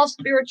or false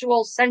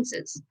spiritual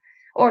senses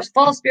or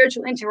false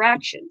spiritual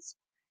interactions.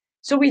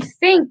 So we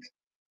think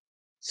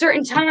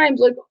certain times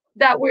like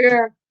that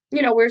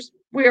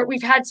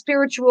we've had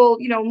spiritual,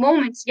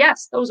 moments.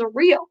 Yes, those are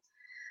real.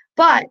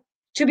 But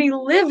to be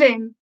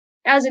living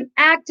as an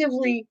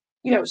actively,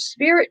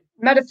 spirit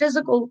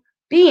metaphysical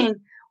being,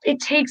 it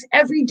takes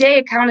everyday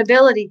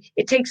accountability.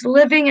 It takes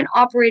living and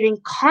operating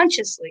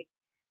consciously.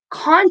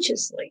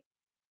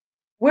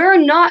 We're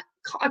not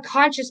a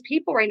conscious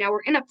people right now.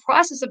 We're in a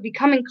process of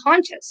becoming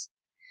conscious,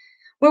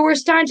 where we're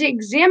starting to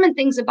examine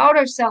things about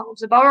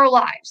ourselves, about our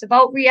lives,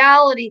 about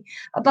reality,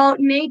 about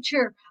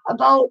nature,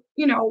 about,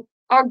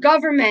 our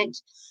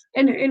government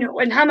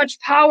and how much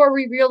power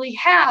we really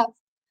have.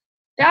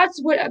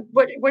 That's what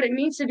it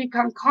means to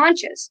become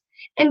conscious.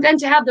 And then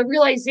to have the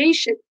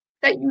realization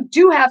that you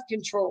do have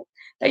control,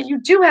 that you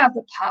do have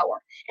the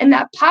power, and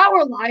that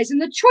power lies in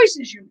the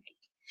choices you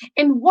make.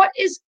 And what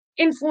is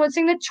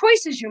influencing the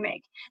choices you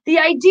make? The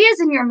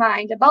ideas in your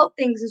mind about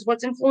things is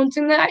what's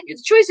influencing the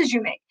choices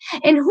you make.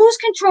 And who's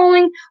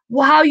controlling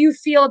how you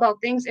feel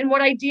about things and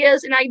what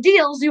ideas and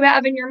ideals you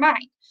have in your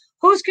mind?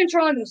 Who's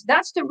controlling those?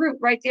 That's the root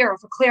right there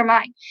of a clear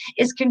mind,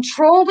 is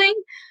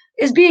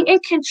being in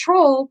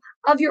control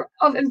of your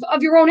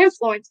own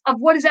influence, of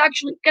what is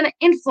actually going to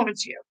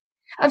influence you,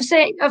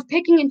 of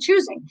picking and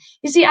choosing.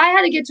 You see, I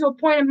had to get to a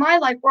point in my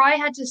life where I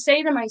had to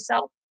say to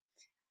myself,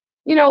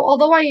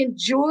 although I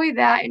enjoy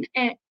that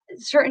and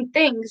certain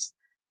things,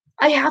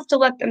 I have to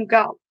let them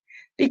go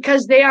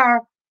because they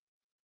are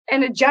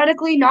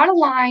energetically not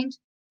aligned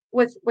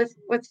with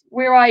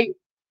where I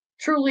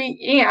truly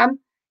am,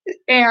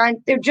 and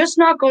they're just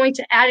not going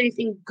to add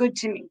anything good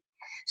to me.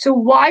 So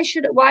why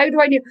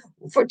do I need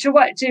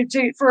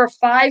for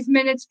 5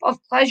 minutes of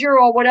pleasure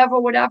or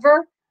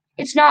whatever?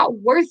 It's not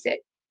worth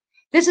it.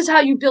 This is how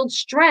you build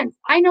strength.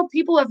 I know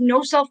people have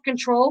no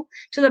self-control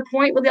to the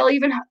point where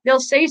they'll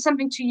say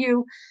something to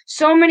you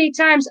so many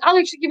times. I'll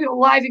actually give you a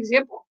live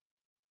example.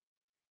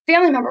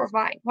 family member of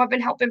mine who I've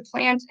been helping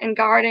plant and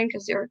garden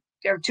because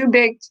they're too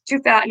big, too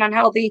fat, and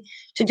unhealthy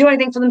to do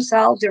anything for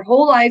themselves their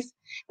whole life.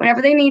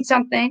 Whenever they need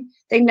something,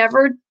 they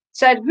never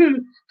said,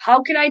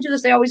 how can I do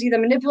this? They always either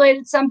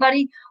manipulated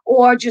somebody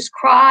or just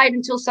cried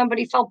until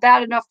somebody felt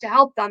bad enough to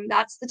help them.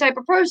 That's the type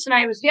of person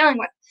I was dealing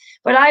with.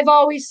 But I've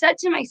always said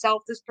to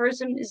myself, this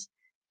person has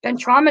been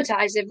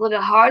traumatized. They've lived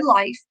a hard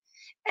life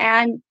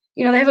and,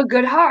 they have a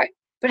good heart.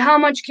 But how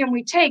much can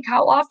we take?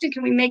 How often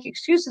can we make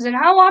excuses? And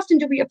how often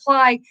do we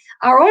apply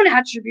our own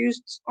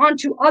attributes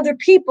onto other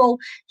people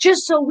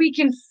just so we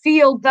can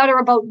feel better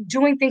about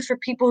doing things for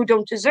people who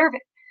don't deserve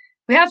it?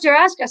 We have to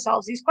ask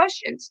ourselves these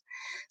questions.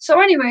 So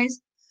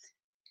anyways,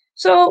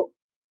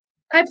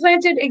 I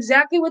planted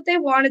exactly what they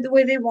wanted, the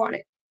way they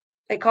wanted.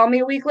 They called me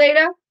a week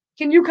later.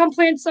 Can you come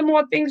plant some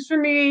more things for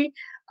me?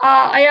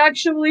 I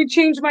actually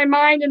changed my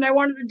mind and I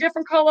wanted a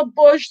different color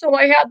bush. So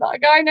I had the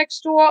guy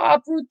next door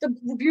uproot the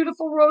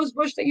beautiful rose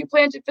bush that you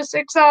planted for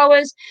 6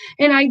 hours.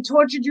 And I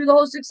tortured you the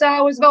whole 6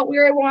 hours about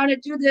where I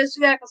wanted to do this,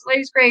 do that, because the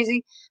lady's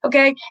crazy.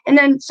 Okay. And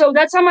then, so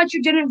that's how much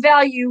you didn't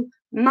value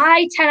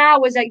my 10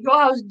 hours at your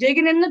house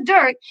digging in the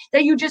dirt,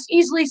 that you just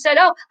easily said,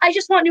 oh, I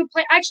just want new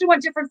plant. I actually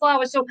want different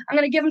flowers. So I'm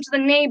going to give them to the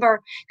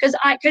neighbor because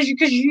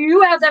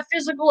you have that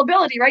physical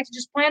ability, right? To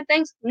just plant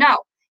things. No,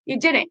 you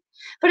didn't.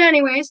 But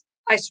anyways,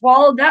 I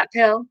swallowed that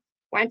pill,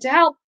 went to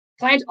help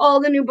plant all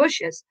the new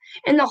bushes.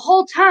 And the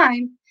whole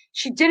time,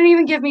 she didn't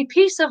even give me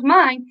peace of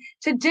mind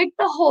to dig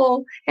the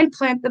hole and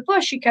plant the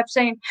bush. She kept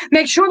saying,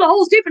 make sure the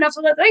hole's deep enough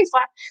so that thing's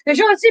flat. Make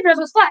sure it's deep enough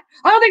so it's flat.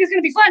 I don't think it's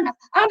going to be flat enough.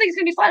 I don't think it's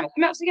going to be flat enough.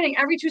 I'm actually getting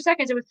every 2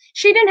 seconds.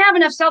 She didn't have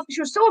enough self.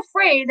 She was so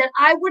afraid that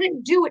I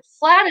wouldn't do it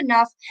flat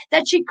enough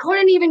that she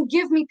couldn't even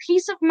give me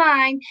peace of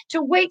mind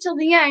to wait till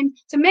the end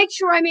to make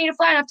sure I made it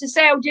flat enough to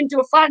say I didn't do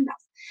it flat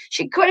enough.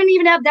 She couldn't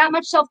even have that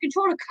much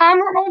self-control to calm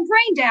her own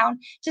brain down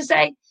to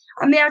say,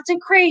 I'm acting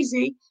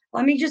crazy.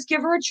 Let me just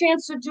give her a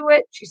chance to do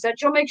it. She said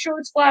she'll make sure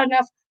it's flat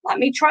enough. Let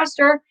me trust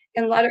her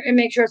and let her and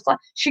make sure it's flat.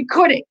 She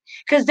couldn't,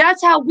 because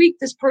that's how weak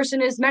this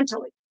person is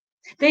mentally.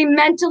 They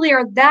mentally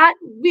are that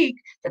weak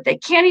that they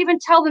can't even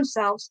tell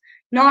themselves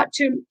not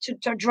to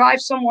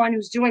drive someone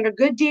who's doing a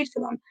good deed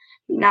for them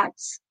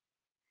nuts.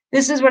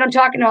 This is what I'm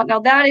talking about.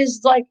 Now, that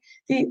is the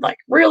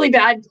really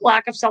bad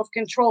lack of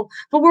self-control.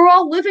 But we're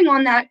all living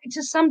on that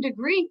to some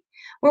degree,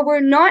 where we're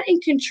not in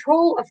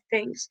control of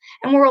things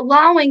and we're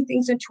allowing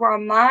things into our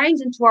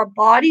minds, into our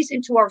bodies,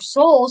 into our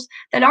souls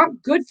that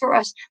aren't good for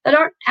us, that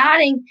aren't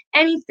adding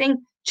anything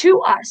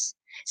to us.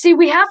 See,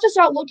 we have to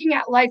start looking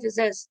at life as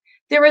this.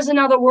 There is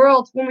another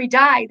world when we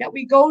die that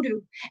we go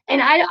to.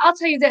 And I'll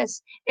tell you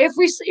this, if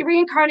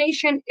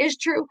reincarnation is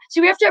true,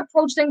 see, we have to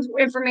approach things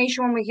with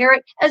information when we hear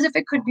it as if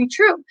it could be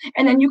true.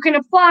 And then you can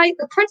apply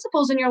the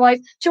principles in your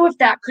life to if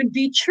that could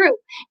be true.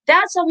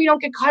 That's how we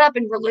don't get caught up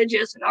in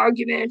religious and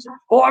arguments.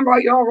 Oh, I'm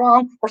right, you're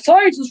wrong. Or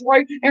science is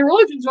right and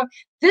religion's wrong.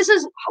 This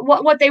is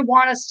what they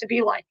want us to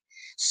be like.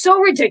 So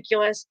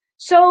ridiculous.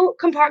 So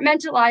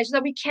compartmentalized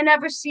that we can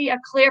never see a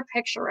clear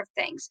picture of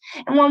things.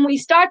 And when we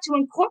start to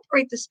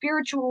incorporate the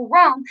spiritual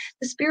realm,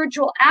 the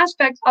spiritual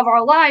aspect of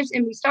our lives,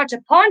 and we start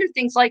to ponder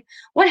things like,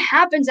 what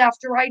happens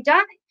after I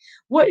die?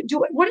 What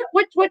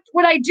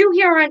I do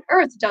here on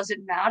earth, does it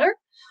matter?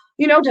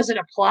 Does it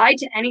apply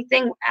to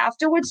anything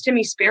afterwards to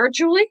me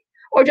spiritually?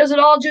 Or does it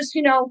all just,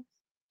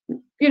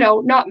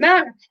 not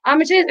matter? I'm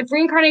going to tell you, if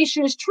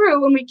reincarnation is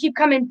true and we keep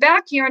coming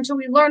back here until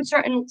we learn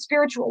certain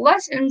spiritual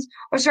lessons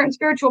or certain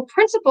spiritual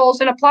principles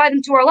and apply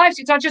them to our lives,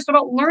 it's not just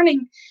about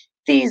learning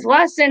these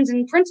lessons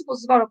and principles,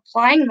 it's about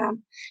applying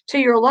them to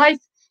your life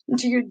and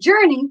to your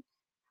journey.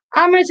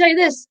 I'm going to tell you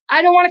this,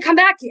 I don't want to come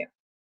back here.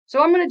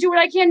 So I'm going to do what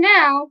I can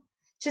now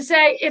to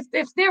say,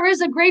 if there is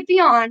a great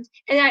beyond,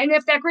 and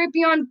if that great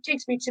beyond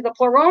takes me to the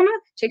pleroma,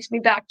 takes me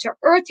back to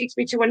Earth, takes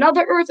me to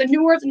another Earth, a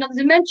new Earth, another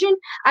dimension,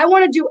 I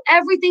want to do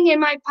everything in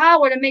my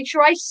power to make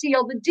sure I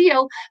seal the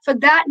deal for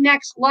that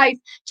next life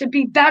to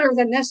be better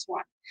than this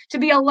one, to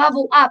be a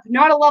level up,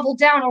 not a level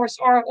down, or a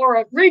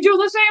redo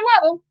the same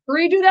level,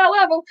 redo that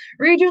level,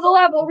 redo the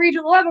level, redo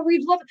the level,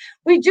 redo the level.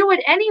 We do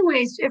it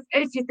anyways.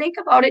 If you think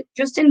about it,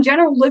 just in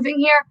general, living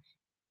here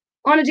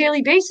on a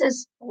daily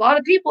basis, a lot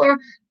of people are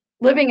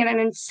living in an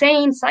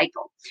insane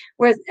cycle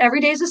where every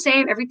day is the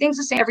same, everything's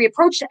the same, every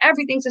approach to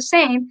everything's the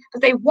same,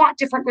 but they want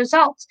different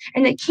results.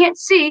 And they can't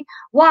see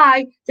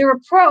why their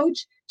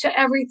approach to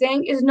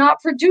everything is not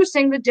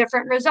producing the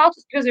different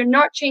results, because they're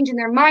not changing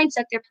their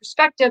mindset, their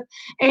perspective,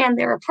 and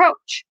their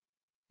approach.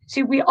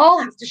 See, we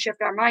all have to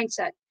shift our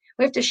mindset.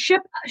 We have to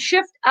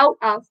shift out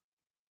of,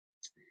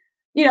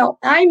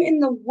 I'm in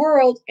the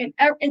world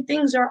and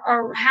things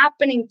are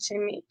happening to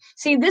me.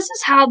 See, this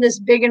is how this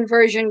big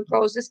inversion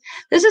goes.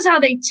 This is how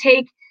they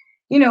take,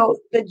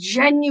 the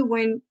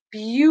genuine,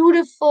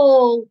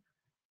 beautiful,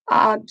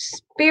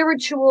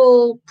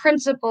 spiritual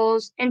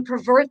principles and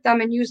pervert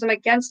them and use them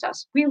against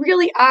us. We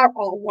really are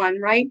all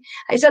one, right?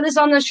 I said this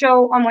on the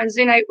show on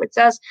Wednesday night with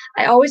us.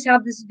 I always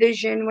have this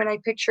vision when I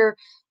picture,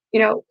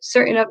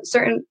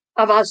 certain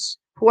of us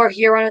who are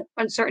here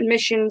on certain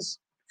missions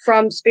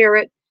from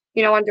spirit,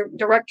 under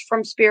direct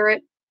from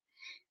spirit.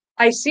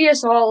 I see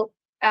us all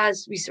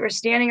as we're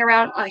standing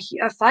around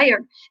a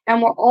fire,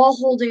 and we're all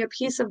holding a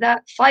piece of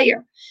that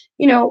fire,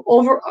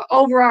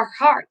 over our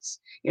hearts,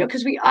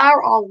 because we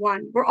are all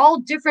one. We're all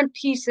different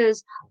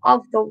pieces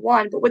of the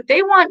one. But what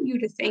they want you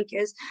to think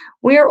is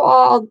we're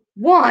all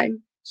one,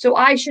 so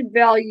I should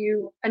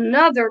value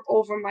another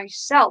over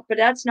myself. But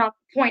that's not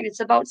the point. It's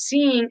about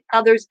seeing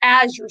others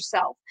as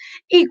yourself,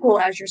 equal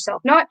as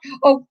yourself, not,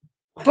 oh,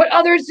 put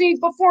others' needs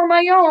before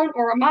my own,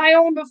 or my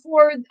own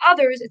before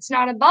others. It's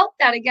not about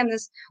that. Again,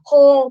 this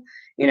whole,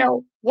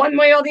 one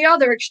way or the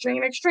other,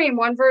 extreme,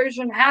 one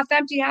version, half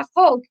empty, half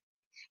full.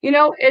 You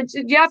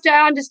have to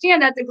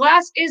understand that the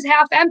glass is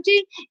half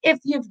empty if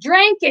you've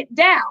drank it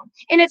down,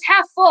 and it's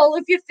half full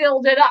if you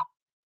filled it up.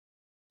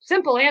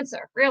 Simple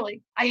answer,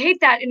 really. I hate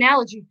that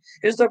analogy.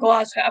 Is the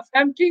glass half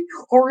empty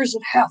or is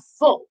it half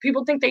full?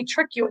 People think they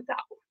trick you with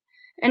that one.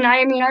 And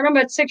I remember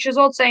at 6 years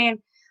old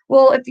saying,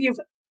 well, if you're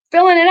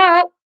filling it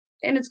up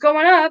and it's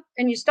going up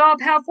and you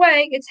stop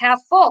halfway, it's half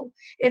full.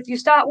 If you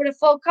start with a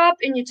full cup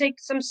and you take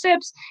some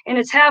sips and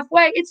it's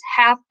halfway, it's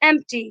half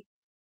empty.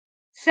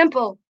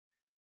 Simple.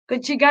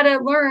 But you got to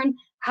learn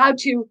how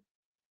to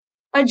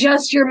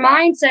adjust your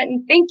mindset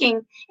and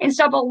thinking, and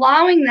stop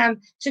allowing them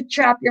to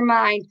trap your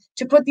mind,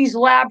 to put these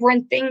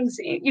labyrinth things,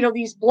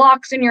 these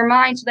blocks in your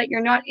mind so that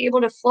you're not able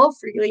to flow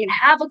freely and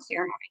have a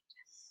clear mind.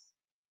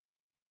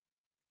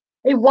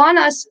 They want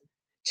us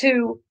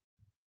to,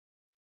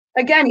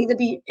 again, either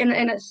be in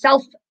a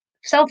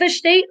selfish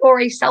state or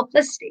a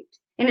selfless state.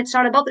 And it's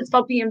not about that. It's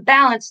about being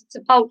balanced. It's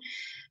about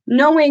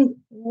knowing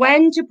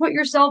when to put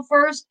yourself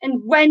first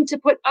and when to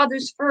put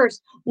others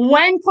first.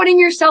 When putting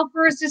yourself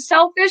first is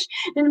selfish,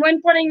 and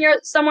when putting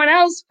someone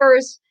else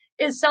first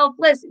is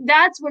selfless.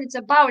 That's what it's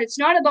about. It's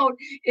not about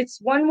it's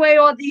one way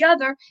or the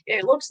other.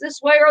 It looks this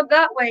way or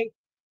that way.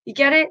 You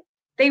get it?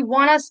 They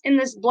want us in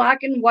this black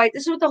and white.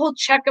 This is what the whole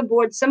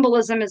checkerboard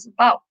symbolism is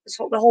about.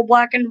 The whole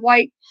black and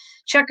white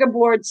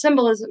checkerboard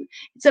symbolism.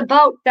 It's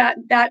about that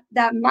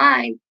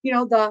mind,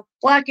 the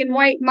black and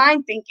white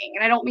mind thinking.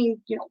 And I don't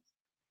mean,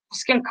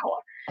 skin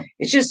color.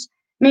 It's just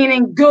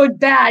meaning good,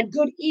 bad,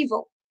 good,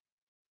 evil.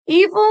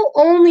 Evil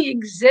only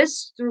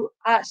exists through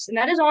us, and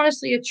that is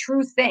honestly a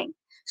true thing.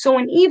 So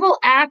when evil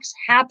acts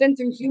happen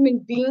through human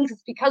beings,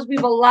 it's because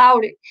we've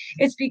allowed it.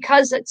 It's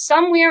because that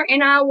somewhere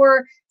in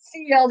our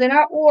field, in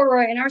our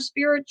aura, in our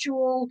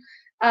spiritual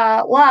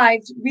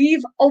lives,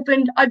 we've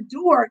opened a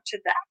door to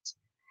that,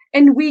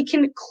 and we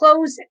can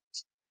close it.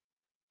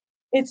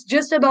 It's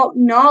just about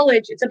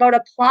knowledge. It's about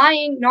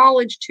applying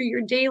knowledge to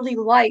your daily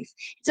life.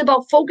 It's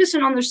about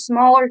focusing on the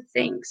smaller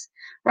things,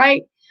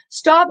 right?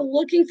 Stop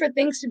looking for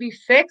things to be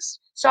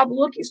fixed. Stop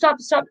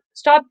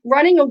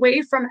running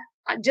away from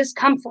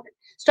discomfort.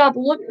 Stop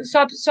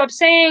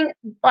saying,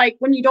 like,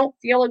 when you don't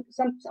feel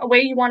a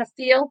way you want to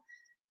feel,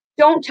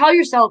 don't tell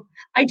yourself,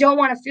 I don't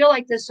want to feel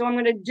like this, so I'm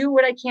going to do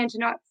what I can to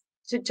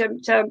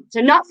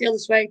not feel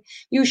this way.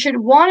 You should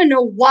want to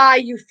know why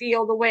you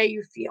feel the way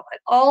you feel at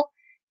all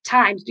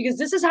times, because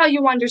this is how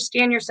you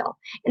understand yourself,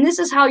 and this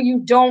is how you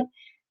don't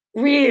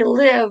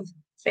relive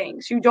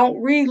things. You don't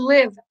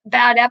relive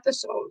bad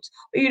episodes,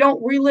 or you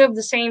don't relive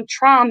the same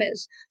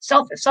traumas,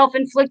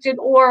 self-inflicted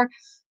or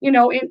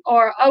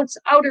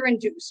outer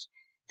induced.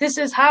 This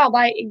is how,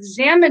 by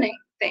examining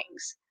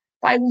things,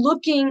 by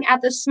looking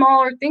at the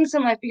smaller things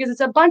in life, because it's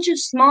a bunch of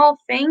small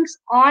things,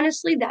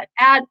 honestly, that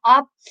add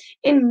up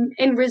in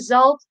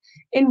result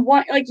in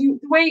what, the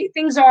way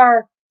things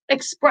are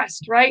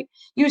expressed, right?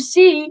 You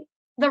see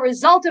the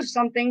result of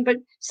something, but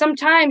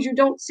sometimes you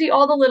don't see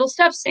all the little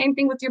steps. Same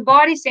thing with your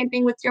body, same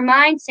thing with your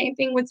mind, same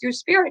thing with your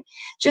spirit,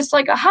 just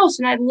like a house.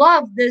 And I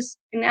love this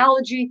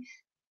analogy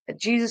that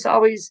Jesus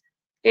always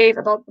gave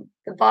about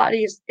the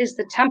body is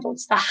the temple.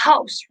 It's the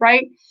house,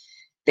 right?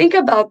 Think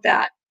about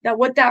that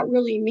what that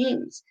really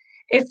means.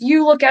 If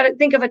you look at it,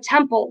 think of a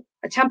temple.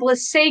 A temple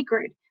is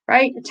sacred,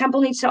 right? A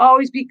temple needs to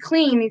always be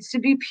clean, needs to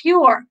be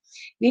pure,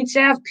 needs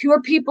to have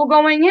pure people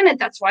going in it.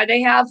 That's why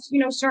they have,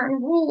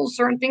 certain rules,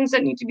 certain things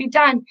that need to be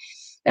done.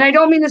 And I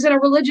don't mean this in a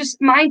religious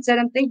mindset.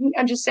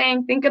 I'm just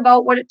saying, think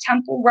about what a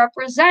temple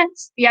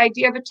represents, the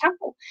idea of a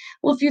temple.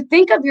 Well, if you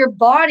think of your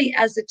body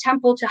as the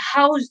temple to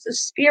house the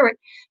spirit,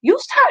 you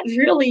start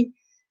really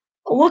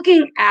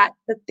looking at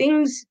the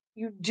things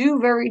you do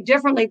very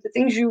differently, the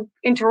things you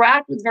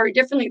interact with very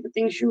differently, the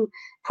things you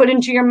put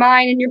into your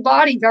mind and your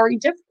body very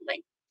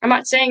differently. I'm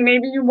not saying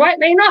maybe you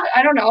may not.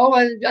 I don't know.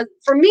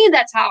 For me,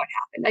 that's how it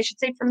happened. I should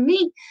say, for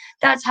me,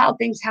 that's how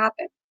things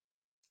happen.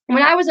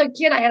 When I was a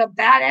kid, I had a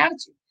bad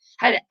attitude.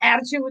 I had an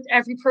attitude with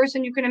every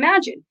person you can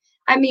imagine.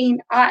 I mean,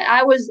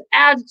 I was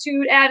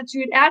attitude,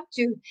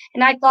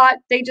 and I thought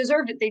they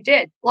deserved it. They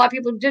did. A lot of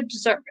people did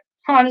deserve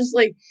it,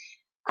 honestly.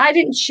 I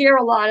didn't share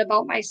a lot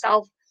about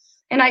myself,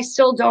 and I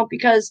still don't,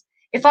 because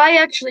if I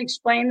actually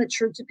explain the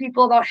truth to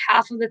people about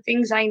half of the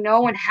things I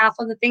know and half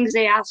of the things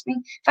they ask me,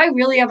 if I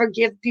really ever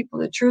give people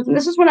the truth, and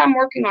this is what I'm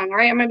working on,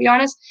 right? I'm going to be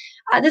honest.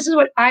 This is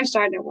what I'm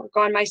starting to work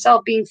on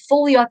myself, being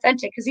fully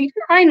authentic, because even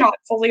I'm not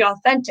fully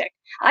authentic.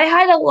 I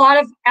hide a lot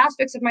of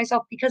aspects of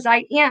myself because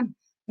I am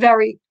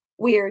very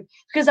weird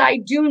because I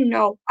do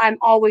know I'm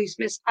always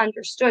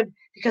misunderstood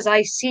because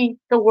I see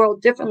the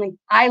world differently.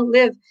 I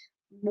live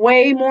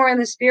way more in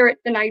the spirit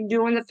than I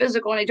do in the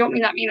physical. And I don't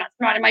mean that that's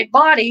not in my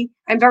body.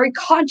 I'm very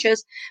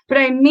conscious, but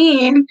I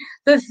mean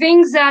the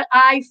things that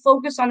I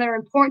focus on that are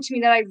important to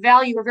me, that I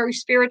value, are very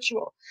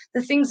spiritual.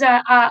 The things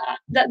that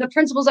the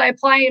principles I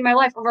apply in my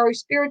life are very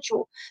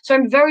spiritual. So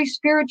I'm very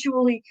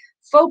spiritually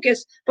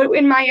focused, but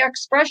in my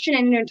expression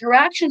and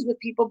interactions with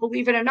people,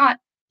 believe it or not,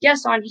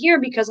 yes, on here,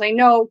 because I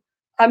know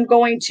I'm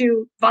going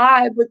to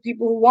vibe with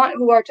people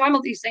who are talking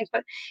about these things.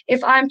 But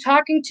if I'm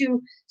talking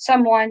to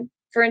someone,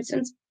 for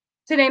instance,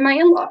 today, my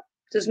in-law,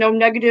 there's no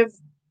negative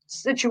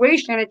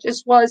situation. It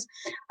just was,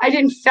 I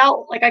didn't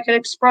felt like I could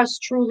express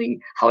truly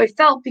how I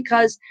felt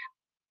because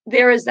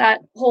there is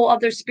that whole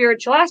other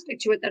spiritual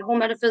aspect to it, that whole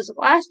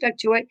metaphysical aspect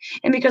to it.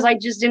 And because I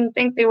just didn't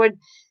think they would,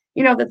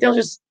 that they'll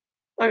just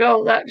like,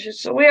 oh, that's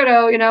just a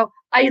weirdo,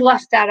 I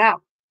left that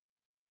out.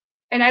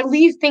 And I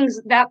leave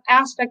that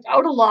aspect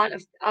out a lot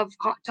of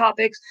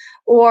topics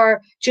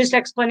or just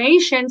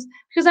explanations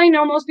because I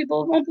know most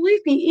people won't believe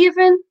me,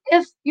 even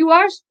if you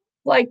are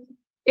like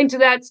into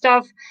that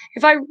stuff.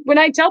 When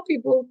I tell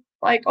people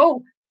like,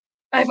 oh,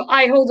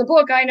 I hold a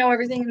book, I know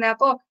everything in that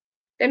book,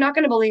 they're not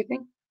going to believe me,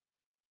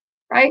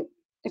 right?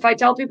 If I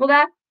tell people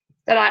that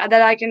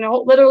I can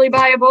literally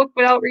buy a book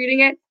without reading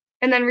it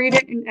and then read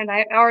it and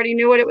I already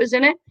knew what it was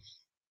in it.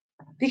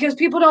 Because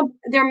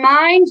their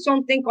minds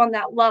don't think on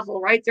that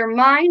level, right? Their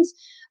minds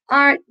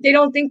they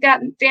don't think that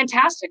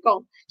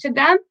fantastical. To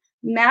them,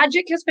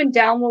 magic has been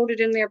downloaded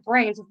in their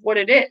brains of what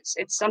it is.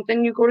 It's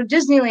something you go to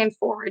Disneyland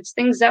for. It's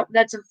things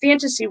that's a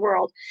fantasy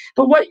world.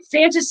 But what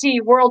fantasy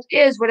world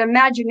is, what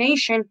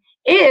imagination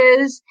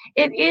is,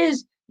 it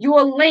is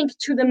your link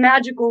to the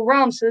magical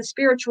realm, to the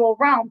spiritual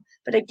realm.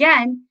 But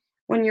again,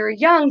 when you're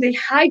young, they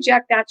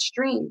hijack that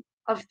stream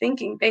of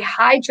thinking. They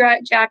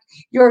hijack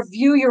your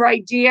view, your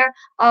idea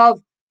of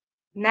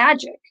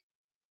magic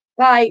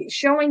by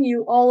showing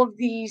you all of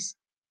these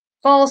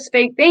false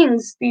fake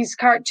things, these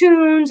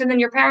cartoons, and then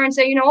your parents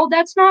say, oh,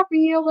 that's not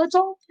real, that's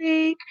all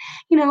fake,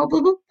 blah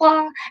blah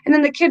blah, and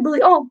then the kid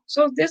believes, oh,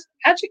 so this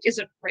magic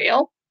isn't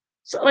real.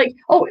 So like,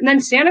 oh, and then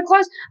Santa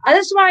Claus,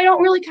 this is why I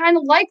don't really kind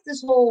of like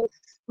this whole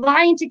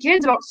lying to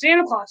kids about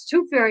Santa Claus,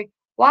 Tooth Fairy.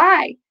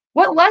 Why?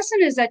 What lesson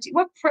is that?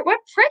 What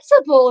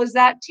principle is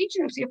that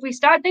teaching us? If we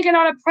start thinking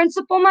on a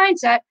principle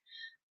mindset,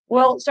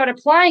 we'll start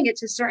applying it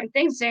to certain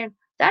things, saying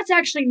that's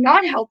actually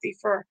not healthy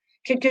for a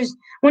kid, because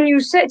when you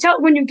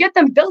get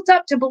them built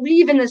up to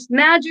believe in this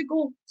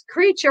magical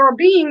creature or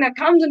being that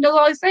comes and does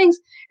all these things,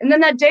 and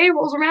then that day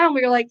rolls around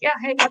where you're like, yeah,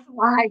 hey, that's a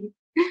lie.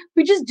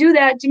 We just do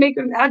that to make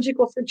it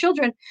magical for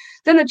children.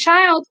 Then the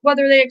child,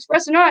 whether they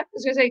express or not,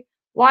 is going to say,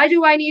 why does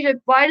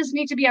it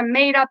need to be a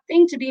made up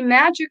thing to be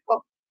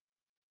magical?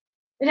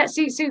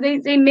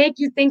 They make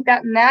you think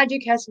that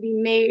magic has to be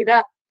made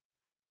up.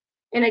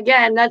 And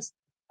again,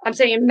 I'm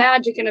saying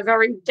magic in a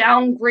very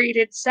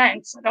downgraded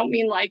sense. I don't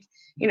mean like,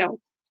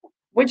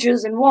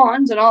 witches and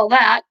wands and all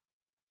that.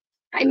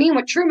 I mean,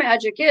 what true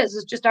magic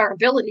is just our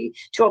ability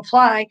to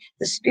apply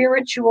the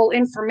spiritual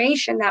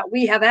information that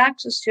we have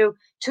access to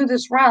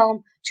this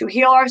realm, to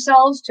heal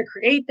ourselves, to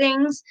create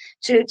things,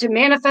 to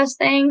manifest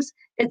things,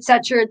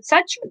 etc.,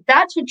 etc.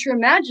 That's what true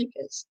magic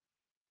is.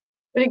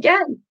 But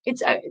again,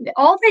 it's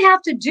all they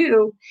have to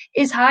do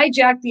is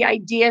hijack the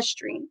idea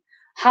stream,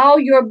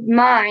 what your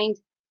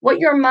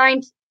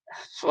mind,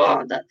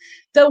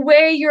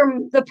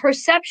 the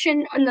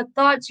perception and the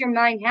thoughts your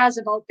mind has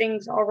about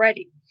things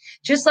already.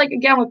 Just like,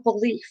 again, with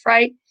belief,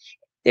 right?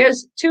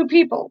 There's two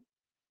people.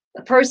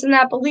 The person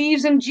that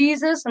believes in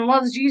Jesus and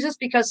loves Jesus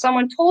because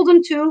someone told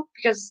him to,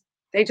 because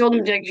they told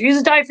him,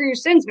 Jesus died for your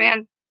sins,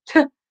 man.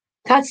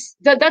 That's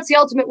the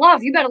ultimate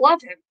love. You better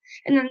love him.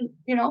 And then,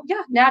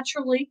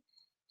 naturally,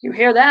 you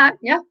hear that,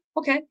 yeah,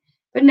 okay,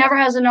 but never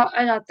has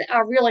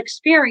a real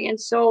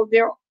experience. So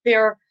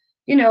they're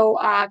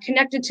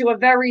connected to a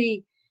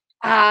very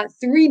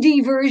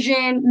 3D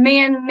version,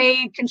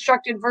 man-made,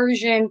 constructed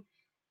version.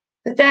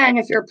 But then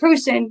if you're a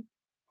person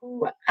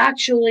who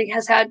actually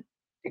has had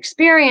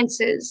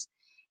experiences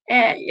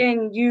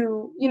and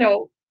you've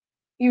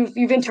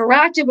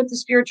interacted with the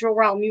spiritual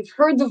realm, you've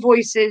heard the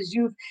voices,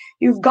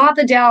 you've got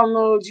the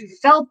downloads, you've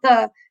felt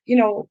the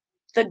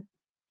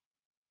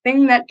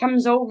thing that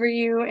comes over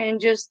you and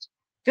just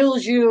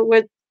fills you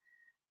with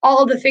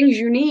all the things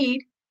you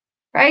need,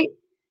 right?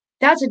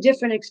 That's a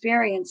different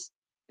experience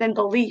than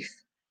belief.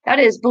 That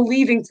is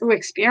believing through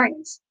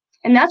experience.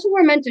 And that's what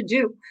we're meant to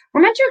do.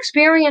 We're meant to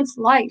experience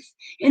life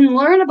and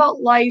learn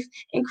about life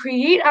and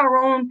create our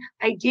own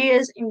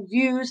ideas and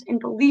views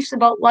and beliefs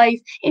about life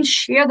and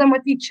share them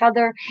with each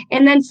other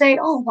and then say,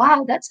 oh,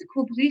 wow, that's a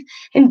cool belief,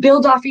 and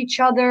build off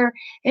each other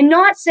and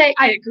not say,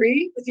 I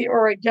agree with you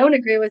or I don't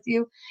agree with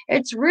you.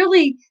 It's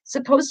really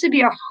supposed to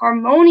be a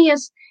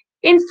harmonious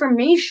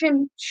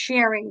information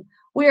sharing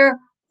where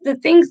the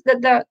things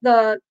that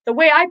the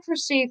way I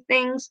perceive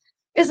things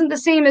isn't the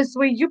same as the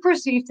way you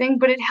perceive things,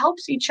 but it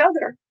helps each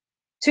other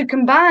to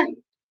combine.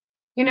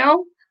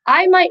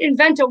 I might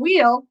invent a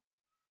wheel,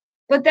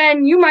 but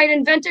then you might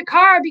invent a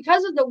car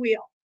because of the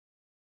wheel.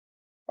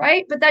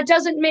 right? But that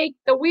doesn't make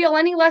the wheel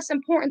any less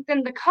important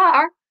than the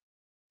car,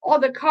 or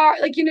the car,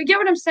 like, get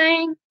what I'm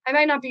saying? I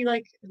might not be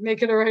like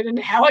making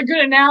a good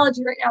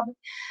analogy right now,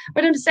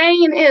 but what I'm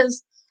saying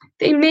is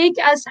they make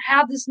us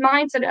have this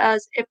mindset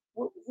as if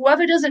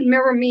whoever doesn't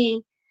mirror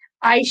me,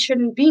 I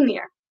shouldn't be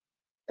near.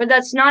 But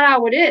that's not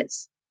how it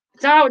is.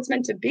 It's not how it's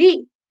meant to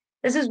be.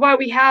 This is why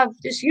we have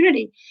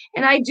disunity.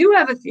 And I do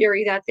have a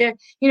theory that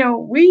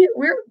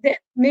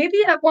maybe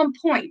at one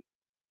point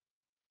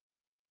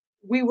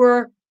we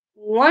were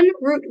one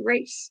root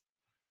race.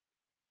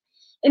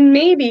 And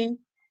maybe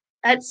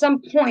at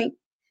some point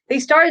they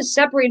started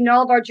separating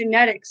all of our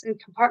genetics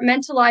and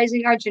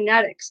compartmentalizing our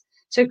genetics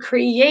to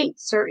create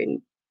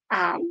certain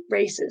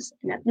races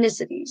and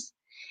ethnicities.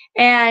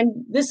 And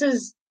this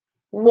is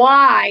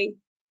why,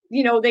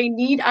 they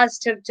need us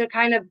to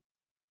kind of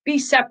be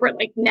separate,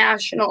 like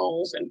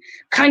nationals and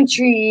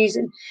countries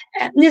and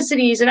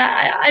ethnicities. And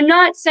I'm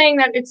not saying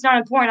that it's not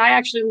important. I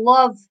actually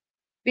love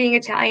being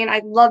Italian.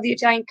 I love the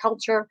Italian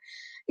culture.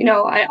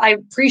 I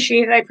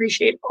appreciate it. I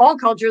appreciate all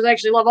cultures. I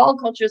actually love all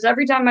cultures.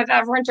 Every time I've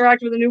ever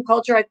interacted with a new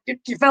culture, I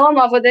fell in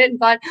love with it and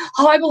thought,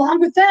 oh, I belong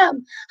with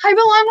them. I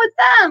belong with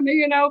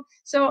them,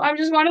 So I'm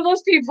just one of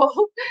those people.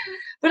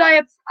 But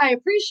I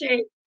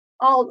appreciate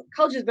all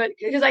cultures, but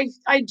because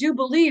I do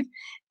believe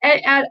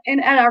at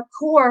our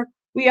core,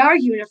 we are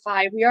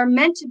unified. We are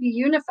meant to be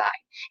unified.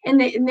 And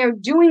they're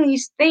doing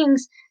these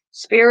things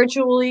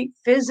spiritually,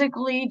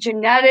 physically,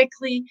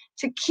 genetically,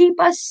 to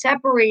keep us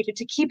separated,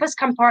 to keep us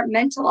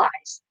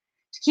compartmentalized,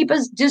 to keep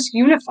us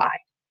disunified.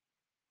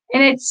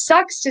 And it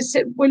sucks to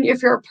sit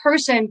if you're a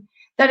person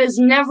that has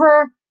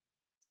never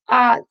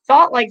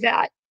thought like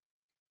that,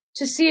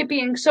 to see it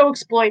being so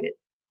exploited,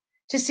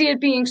 to see it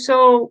being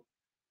so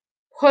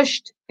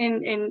pushed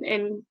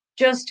and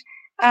just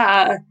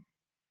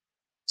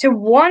to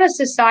want a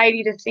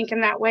society to think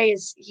in that way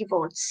is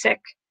evil. It's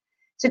sick.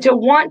 So to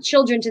want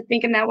children to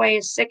think in that way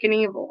is sick and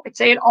evil. I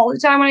say it all the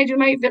time when I do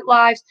my Vit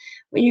Lives.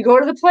 When you go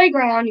to the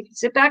playground, you can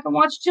sit back and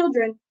watch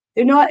children.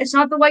 It's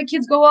not the white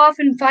kids go off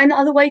and find the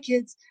other white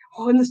kids.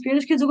 Oh, and the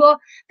Spanish kids will go off.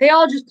 They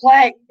all just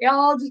play.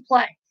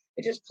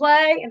 They just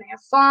play and they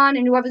have fun.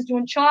 And whoever's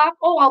doing chalk,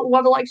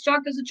 whoever likes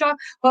chalk does the chalk.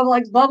 Whoever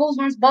likes bubbles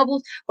wants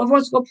bubbles. Whoever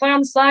wants to go play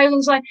on the side.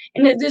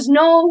 And there's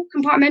no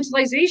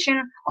compartmentalization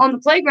on the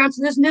playground.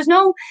 So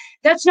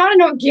that's not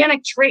an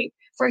organic trait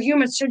for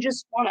humans to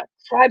just want to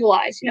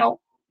tribalize.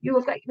 You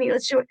look like me,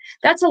 let's do it.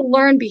 That's a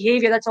learned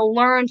behavior. That's a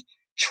learned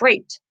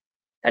trait.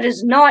 That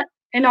is not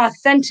an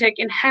authentic,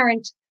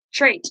 inherent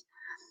trait.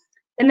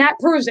 And that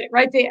proves it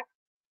right there.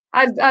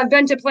 I've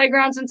been to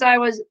playgrounds since I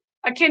was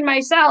a kid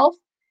myself,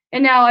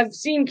 and now I've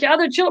seen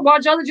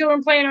watch other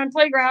children playing on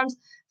playgrounds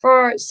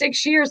for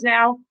 6 years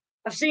now.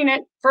 I've seen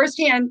it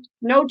firsthand.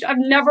 I've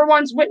never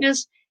once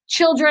witnessed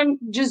children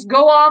just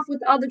go off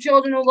with other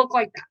children who look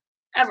like that,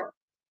 ever.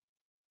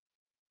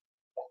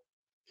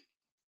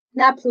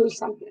 That proves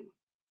something.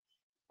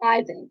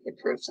 I think it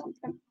proves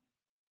something.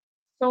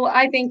 So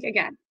I think,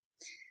 again,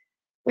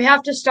 we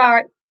have to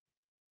start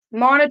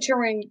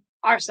monitoring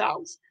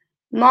ourselves,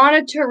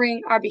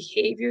 monitoring our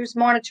behaviors,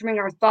 monitoring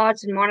our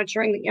thoughts, and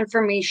monitoring the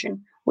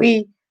information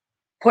we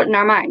put in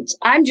our minds.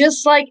 I'm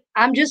just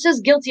as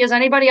guilty as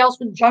anybody else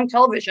with junk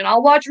television.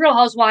 I'll watch Real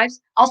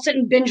Housewives. I'll sit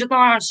and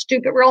binge-a-thon on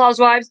stupid Real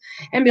Housewives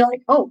and be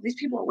like, oh, these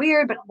people are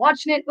weird, but I'm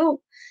watching it. Oh,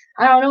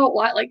 I don't know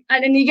why.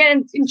 And you get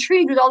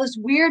intrigued with all this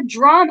weird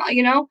drama,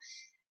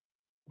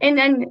 And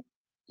then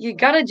you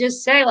gotta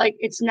just say,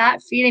 it's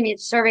not feeding me.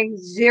 It's serving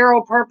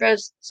zero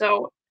purpose.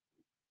 So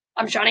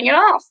I'm shutting it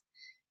off.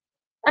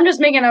 I'm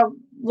just making a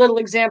little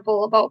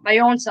example about my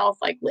own self,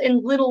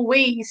 in little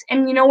ways.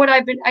 And you know what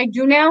I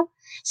do now?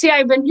 See,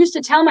 I've been used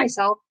to tell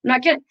myself, I'm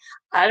not kidding,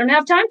 I don't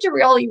have time to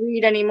really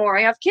read anymore.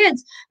 I have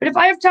kids. But if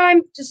I have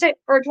time to sit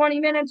for 20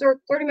 minutes or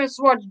 30 minutes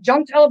to watch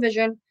junk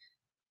television,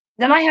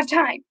 then I have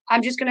time.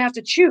 I'm just going to have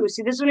to choose.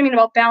 See, this is what I mean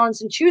about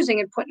balance and choosing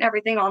and putting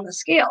everything on the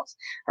scales,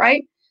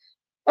 right?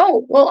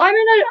 Oh, well, I'm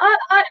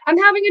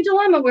having a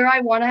dilemma where I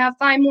want to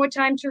find more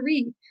time to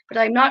read, but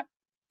I'm not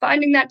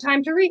finding that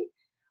time to read.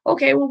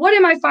 Okay, well, what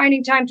am I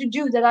finding time to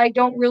do that I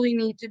don't really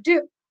need to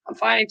do? I'm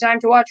finding time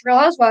to watch Real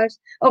Housewives.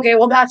 Okay,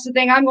 well, that's the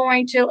thing I'm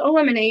going to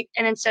eliminate,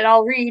 and instead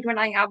I'll read when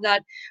I have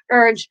that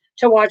urge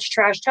to watch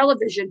trash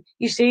television.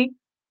 You see,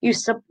 you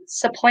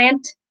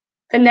supplant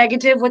the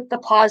negative with the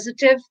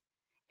positive,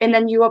 and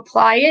then you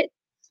apply it,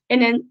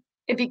 and then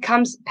it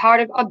becomes part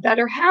of a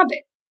better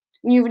habit.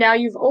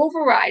 You've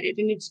overridden,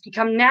 and it's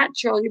become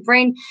natural. Your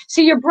brain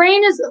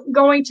is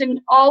going to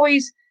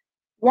always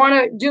want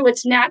to do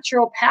its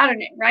natural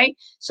patterning, right?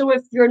 So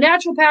if your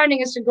natural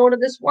patterning is to go to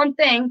this one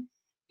thing,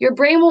 your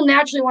brain will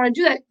naturally want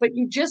to do that, but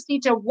you just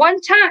need to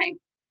 1 time,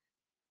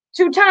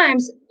 2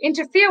 times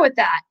interfere with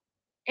that,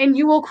 and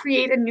you will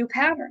create a new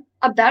pattern,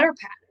 a better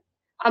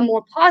pattern, a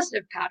more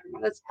positive pattern,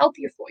 one that's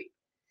healthier for you.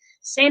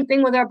 Same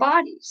thing with our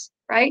bodies,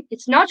 right?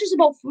 It's not just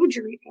about food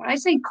you're eating. When I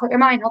say clear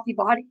mind, healthy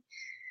body,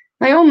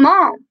 my own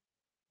mom,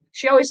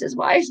 she always says,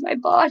 why is my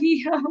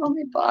body? Oh,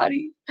 my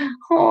body.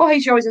 Oh,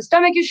 she always has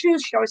stomach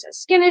issues. She always has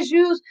skin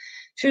issues.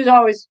 She's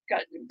always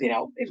got,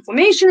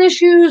 inflammation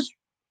issues,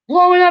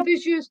 blowing up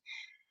issues.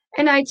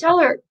 And I tell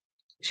her,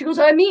 she goes,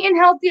 I'm eating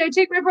healthy, I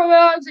take my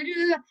probiotics, I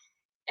do that.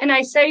 And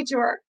I say to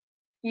her,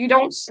 you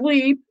don't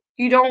sleep,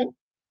 you don't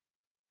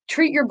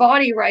treat your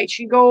body right.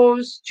 She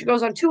goes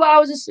on 2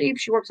 hours of sleep.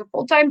 She works a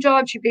full-time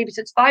job. She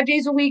babysits 5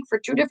 days a week for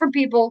 2 different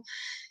people.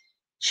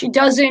 She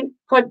doesn't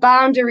put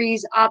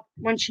boundaries up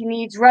when she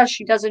needs rest.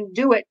 She doesn't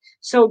do it.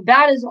 So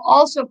that is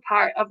also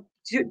part of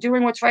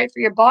doing what's right for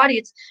your body.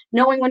 It's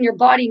knowing when your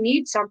body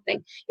needs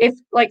something. If,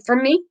 like for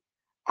me,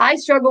 I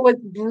struggle with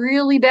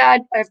really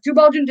bad, I have 2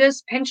 bulging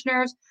discs, pinched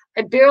nerves.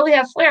 I barely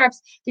have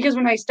flare-ups because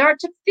when I start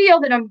to feel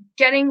that I'm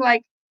getting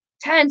like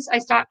tense,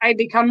 I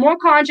become more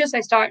conscious.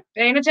 I start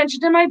paying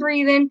attention to my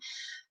breathing,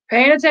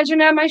 paying attention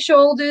to my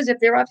shoulders, if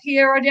they're up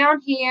here or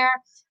down here,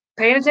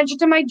 paying attention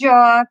to my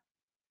jaw,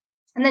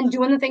 and then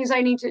doing the things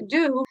I need to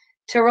do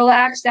to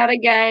relax that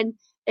again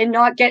and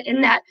not get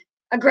in that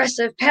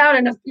aggressive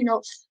pattern of,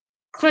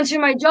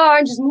 clenching my jaw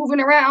and just moving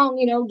around,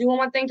 doing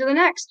one thing to the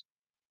next.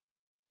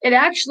 It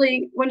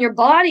actually, when your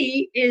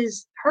body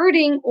is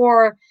hurting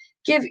or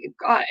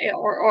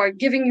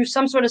giving you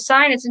some sort of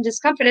sign it's in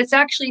discomfort, it's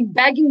actually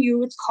begging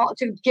you, it's called,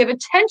 to give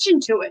attention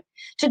to it,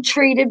 to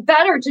treat it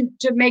better,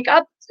 to make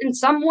up in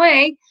some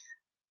way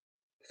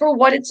for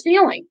what it's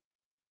feeling.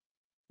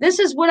 This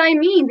is what I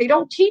mean. They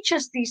don't teach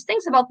us these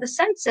things about the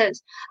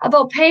senses,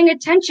 about paying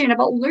attention,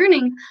 about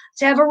learning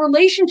to have a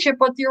relationship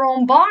with your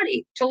own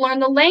body, to learn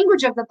the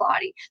language of the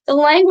body, the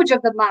language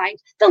of the mind,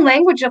 the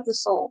language of the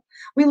soul.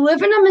 We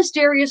live in a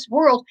mysterious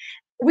world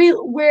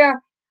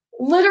where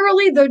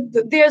literally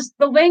there's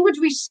the language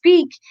we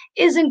speak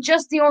isn't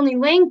just the only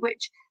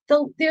language.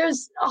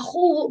 There's a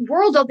whole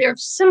world out there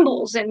of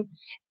symbols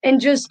and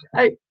just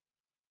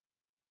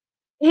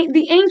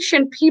the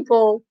ancient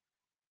people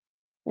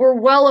were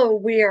well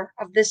aware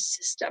of this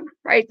system,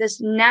 right?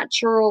 This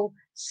natural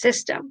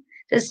system,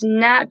 this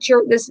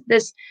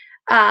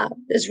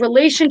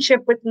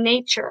relationship with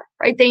nature,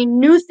 right? They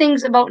knew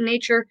things about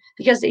nature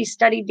because they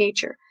studied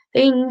nature.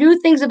 They knew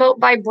things about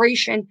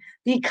vibration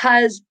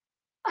because,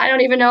 I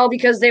don't even know,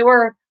 because they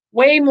were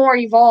way more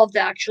evolved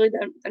actually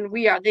than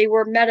we are. They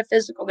were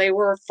metaphysical. They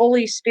were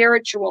fully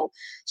spiritual.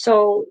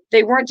 So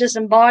they weren't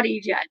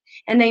disembodied yet.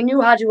 And they knew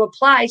how to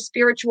apply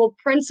spiritual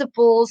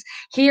principles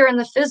here in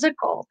the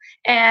physical.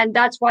 And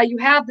that's why you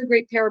have the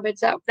Great Pyramids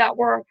that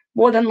were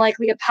more than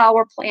likely a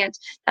power plant.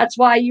 That's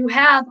why you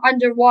have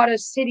underwater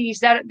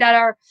cities that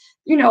are,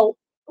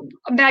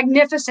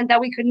 magnificent, that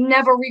we could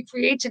never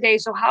recreate today.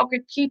 So how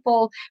could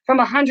people from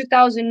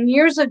 100,000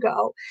 years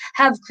ago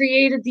have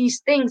created these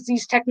things,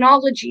 these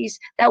technologies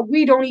that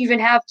we don't even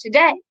have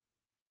today,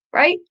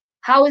 right?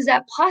 How is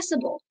that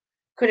possible?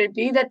 Could it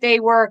be that they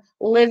were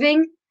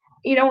living,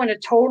 in a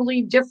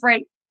totally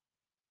different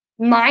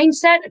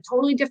mindset, a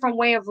totally different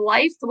way of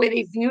life, the way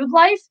they viewed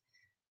life?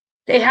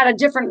 They had a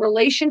different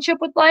relationship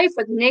with life,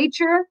 with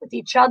nature, with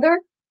each other.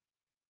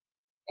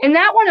 And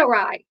that went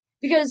awry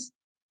because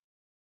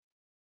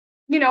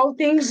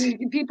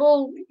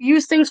people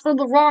use things for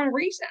the wrong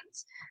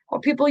reasons,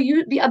 or people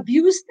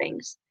abuse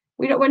things.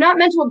 We're not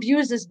meant to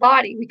abuse this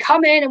body. We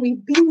come in and we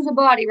abuse the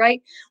body,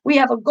 right? We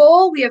have a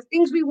goal, we have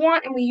things we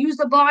want, and we use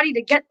the body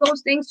to get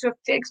those things, to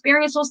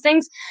experience those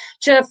things,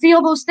 to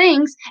feel those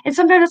things. And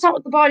sometimes that's not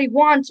what the body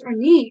wants or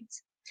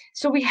needs.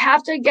 So we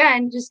have to,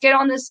 again, just get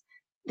on this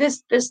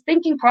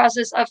thinking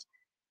process of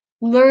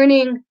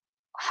learning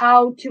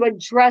how to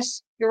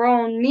address your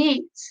own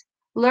needs,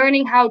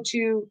 learning how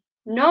to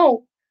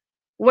know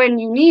when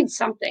you need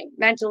something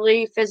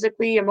mentally,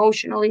 physically,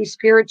 emotionally,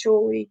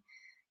 spiritually.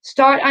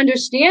 Start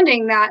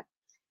understanding that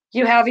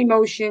you have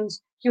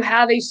emotions, you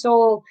have a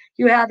soul,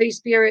 you have a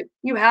spirit,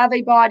 you have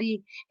a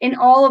body, and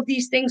all of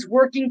these things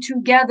working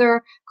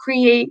together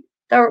create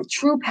the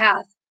true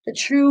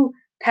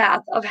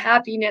path of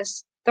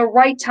happiness, the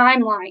right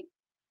timeline.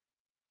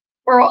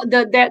 Or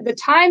the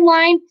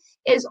timeline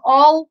is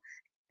all,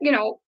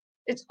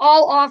 it's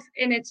all off,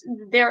 and it's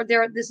there.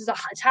 This is a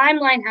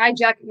timeline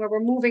hijacking where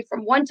we're moving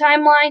from one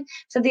timeline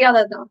to the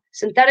other. The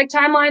synthetic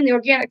timeline, the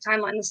organic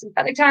timeline, the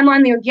synthetic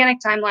timeline, the organic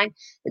timeline.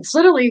 It's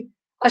literally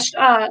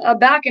a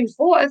back and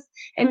forth,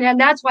 and then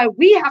that's why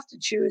we have to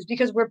choose,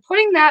 because we're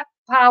putting that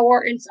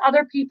power in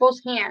other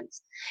people's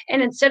hands.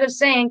 And instead of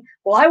saying,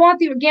 well, I want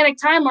the organic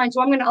timeline, so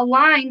I'm going to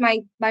align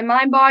my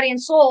mind, body, and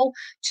soul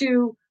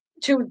to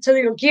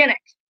the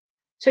organic,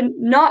 to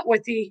not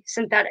with the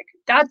synthetic.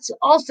 That's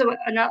also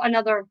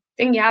another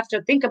thing you have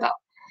to think about.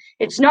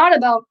 It's not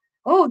about,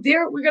 we're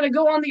going to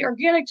go on the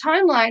organic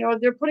timeline, or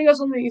they're putting us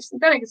on the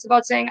synthetic. It's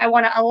about saying, I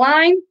want to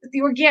align with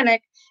the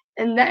organic,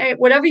 and that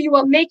whatever you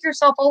will make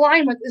yourself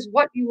align with is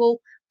what you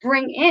will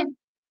bring in.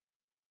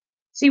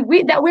 See,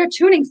 we're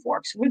tuning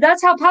forks.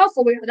 That's how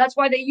powerful we are. That's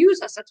why they use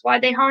us. That's why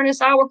they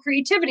harness our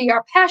creativity,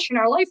 our passion,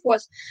 our life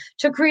force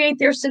to create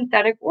their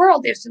synthetic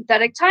world, their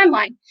synthetic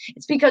timeline.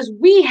 It's because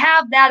we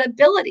have that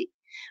ability.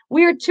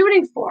 We are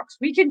tuning forks.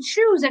 We can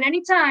choose at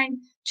any time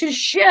to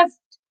shift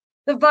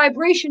the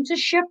vibration, to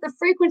shift the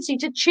frequency,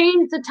 to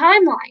change the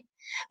timeline.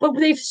 But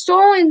they've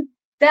stolen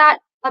that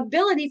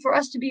ability for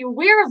us to be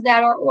aware of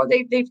that, or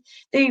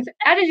they've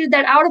edited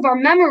that out of our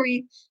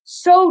memory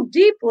so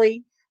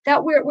deeply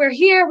that we're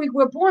here,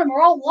 we're born,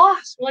 we're all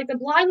lost. We're like the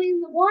blind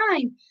leading the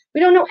blind.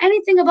 We don't know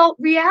anything about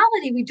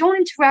reality. We don't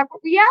interact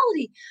with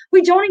reality.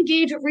 We don't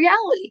engage with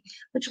reality,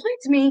 which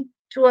leads me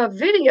to a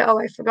video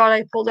I forgot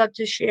I pulled up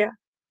to share.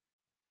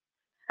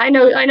 I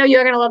know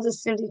you're gonna love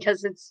this, Cindy,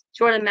 because it's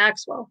Jordan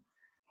Maxwell.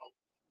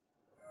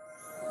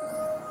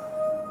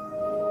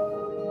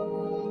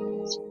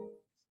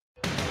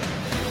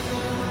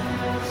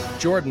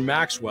 Jordan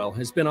Maxwell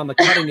has been on the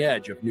cutting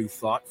edge of new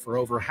thought for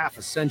over half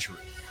a century.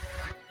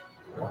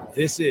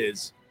 This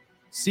is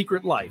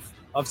Secret Life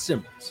of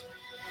Symbols.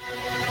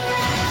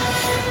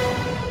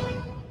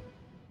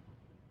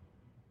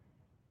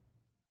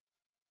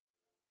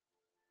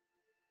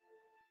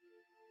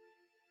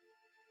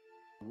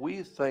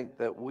 We think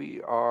that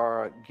we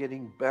are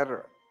getting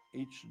better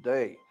each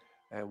day,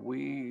 and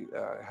we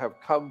have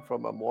come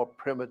from a more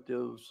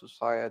primitive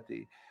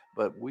society,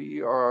 but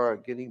we are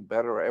getting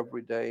better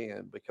every day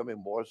and becoming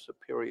more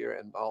superior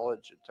in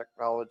knowledge and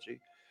technology,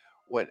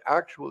 when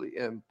actually,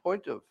 in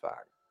point of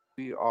fact,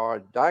 we are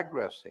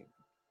digressing.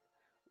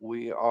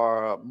 We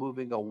are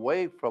moving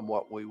away from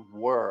what we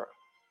were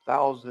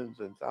thousands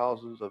and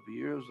thousands of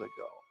years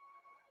ago.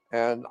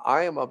 And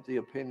I am of the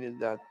opinion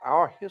that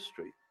our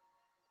history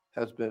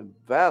has been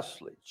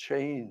vastly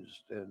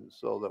changed, and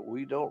so that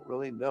we don't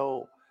really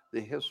know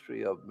the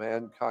history of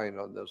mankind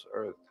on this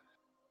earth.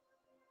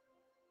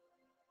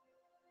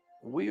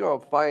 We are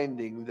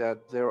finding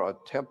that there are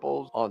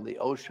temples on the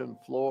ocean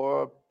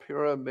floor,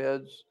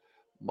 pyramids,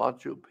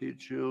 Machu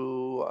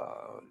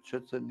Picchu,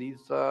 Chichen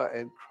Itza,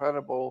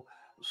 incredible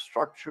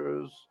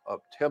structures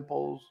of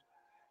temples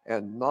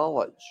and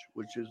knowledge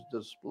which is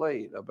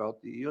displayed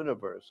about the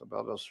universe,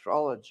 about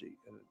astrology,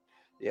 and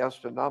the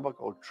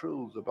astronomical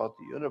truths about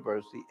the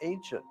universe. The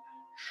ancient,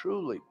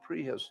 truly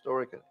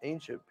prehistoric and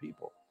ancient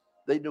people,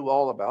 they knew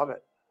all about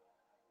it.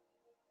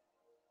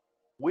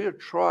 We're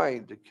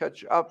trying to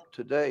catch up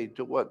today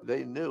to what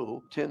they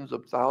knew tens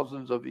of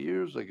thousands of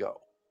years ago.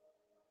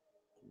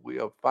 We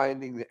are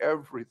finding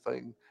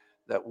everything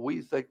that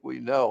we think we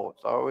know.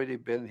 It's already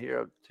been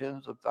here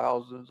tens of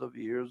thousands of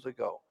years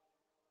ago.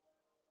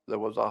 There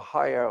was a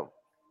higher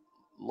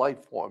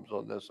life forms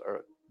on this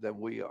earth than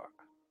we are.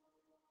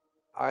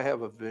 I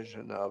have a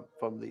vision of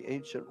from the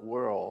ancient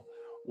world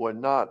were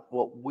not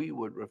what we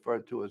would refer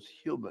to as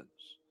humans.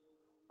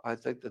 I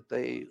think that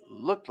they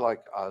looked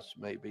like us,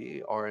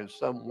 maybe, or in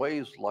some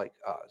ways like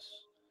us.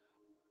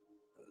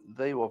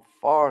 They were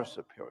far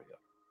superior.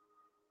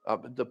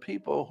 The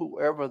people,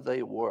 whoever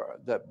they were,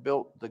 that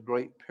built the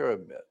Great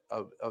Pyramid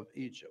of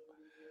Egypt,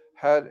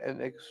 had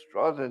an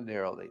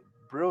extraordinarily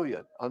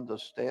brilliant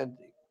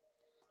understanding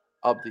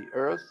of the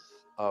earth,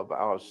 of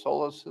our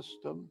solar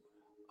system,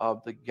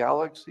 of the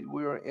galaxy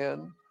we are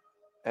in,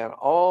 and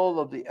all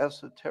of the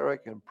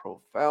esoteric and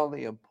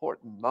profoundly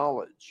important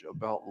knowledge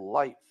about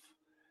life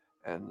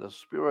and the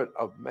spirit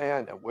of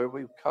man and where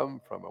we've come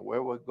from and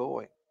where we're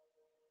going.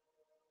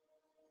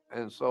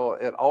 And so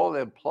it all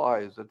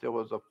implies that there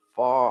was a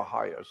far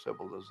higher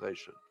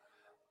civilization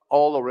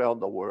all around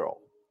the world.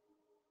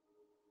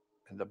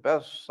 And the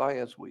best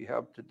science we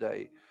have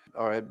today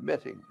are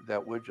admitting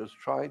that we're just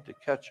trying to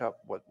catch up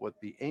with what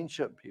the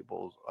ancient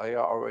peoples I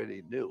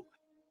already knew.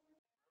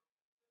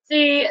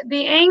 See,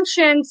 the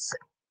ancients,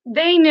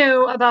 they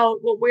knew about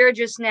what we're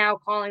just now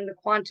calling the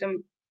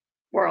quantum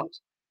world,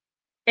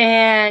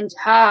 and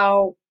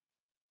how,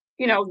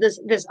 you know,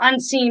 this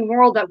unseen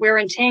world that we're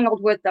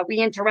entangled with, that we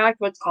interact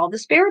with, called the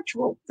spirit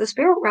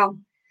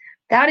realm.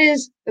 That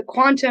is the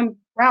quantum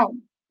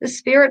realm, the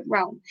spirit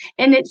realm,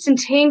 and it's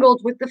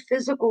entangled with the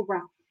physical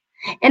realm.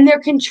 And they're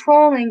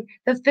controlling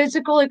the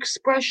physical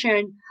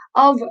expression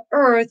of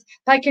Earth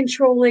by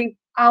controlling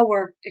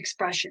our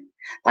expression,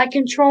 by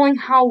controlling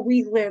how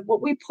we live, what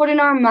we put in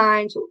our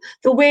minds,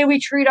 the way we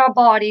treat our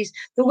bodies,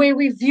 the way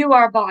we view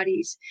our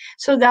bodies,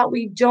 so that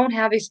we don't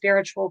have a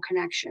spiritual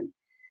connection.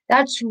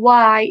 That's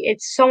why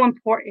it's so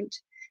important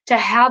to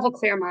have a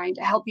clear mind,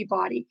 a healthy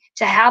body,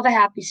 to have a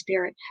happy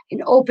spirit,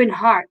 an open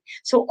heart.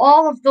 So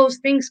all of those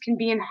things can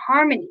be in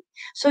harmony.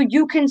 So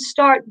you can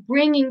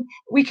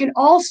we can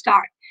all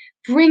start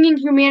bringing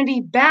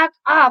humanity back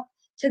up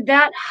to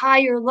that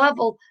higher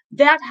level,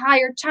 that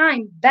higher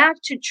time, back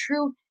to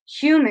true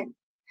human,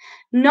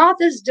 not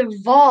this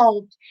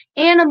devolved,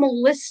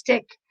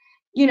 animalistic,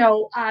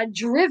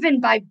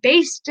 driven by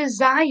base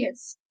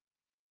desires.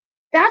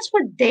 That's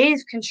what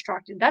they've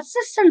constructed. That's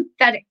the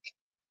synthetic.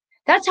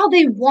 That's how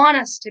they want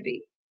us to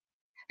be,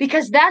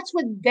 because that's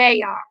what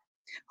they are.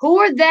 Who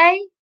are they?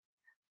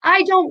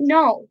 I don't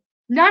know.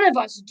 None of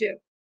us do.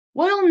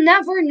 We'll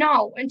never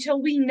know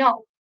until we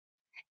know.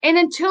 And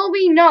until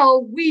we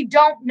know, we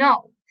don't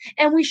know.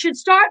 And we should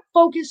start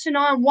focusing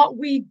on what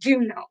we do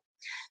know.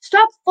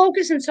 Stop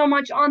focusing so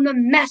much on the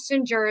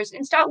messengers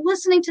and start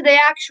listening to the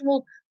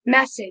actual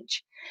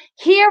message,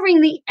 hearing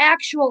the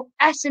actual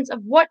essence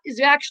of what is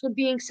actually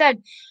being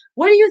said.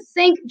 What do you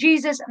think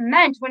Jesus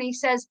meant when he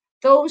says,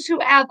 those who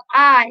have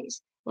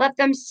eyes, let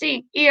them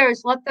see,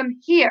 ears, let them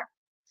hear?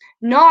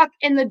 knock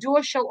and the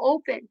door shall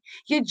open.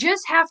 You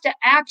just have to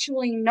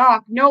actually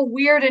knock, know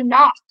where to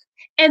knock,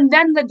 and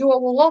then the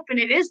door will open.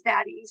 It is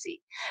that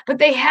easy. But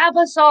they have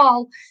us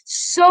all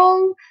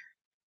so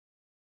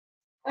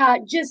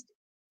just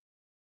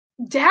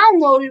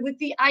downloaded with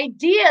the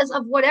ideas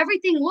of what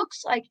everything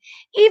looks like.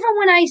 Even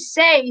when I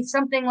say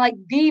something like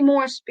be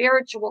more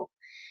spiritual,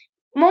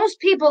 most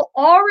people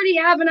already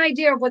have an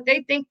idea of what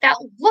they think that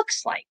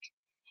looks like.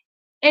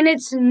 And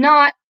it's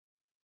not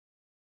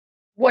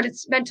what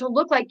it's meant to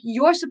look like.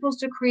 You're supposed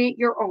to create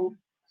your own.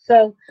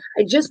 So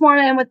I just want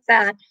to end with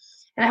that.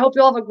 And I hope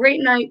you all have a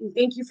great night. And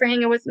thank you for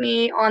hanging with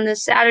me on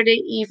this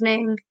Saturday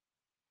evening.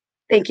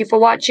 Thank you for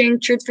watching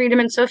Truth, Freedom,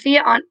 and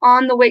Sophia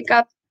on the Wake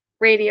Up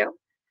Radio.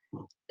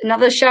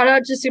 Another shout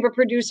out to super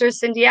producer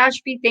Cindy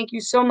Ashby. Thank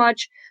you so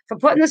much for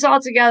putting this all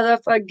together,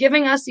 for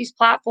giving us these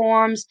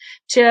platforms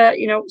to,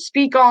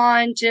 speak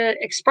on, to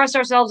express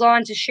ourselves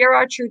on, to share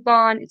our truth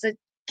on. It's a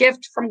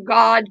gift from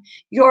God.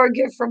 You're a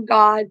gift from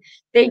God.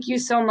 Thank you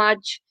so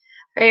much.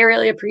 I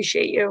really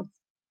appreciate you.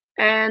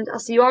 And I'll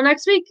see you all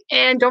next week.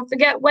 And don't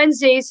forget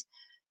Wednesdays,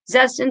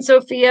 Zest and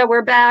Sophia.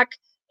 We're back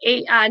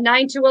 9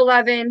 to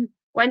 11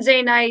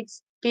 Wednesday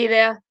nights. Be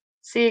there.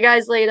 See you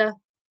guys later.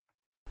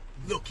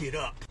 Look it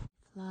up.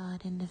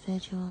 Flawed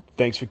individual.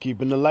 Thanks for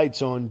keeping the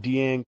lights on,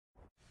 Deang.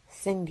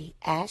 Cindy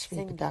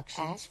Ashby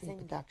Productions.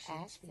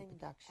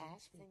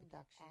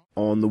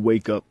 On the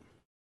Wake Up.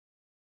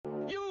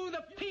 You,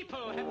 the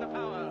people, have the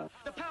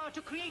power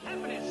to create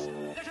happiness.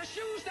 Let us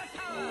use that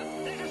power.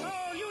 Let us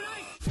all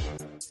unite.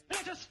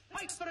 Let us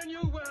fight for a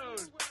new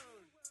world.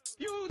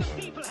 You, the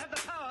people, have the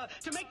power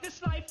to make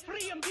this life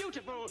free and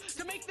beautiful,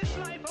 to make this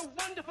life a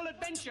wonderful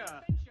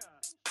adventure.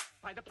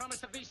 By the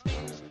promise of these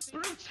things,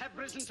 brutes have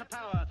risen to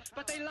power,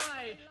 but they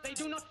lie. They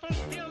do not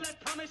fulfill that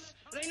promise.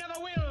 They never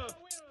will.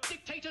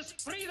 Dictators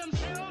free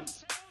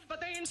themselves, but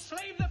they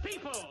enslave the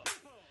people.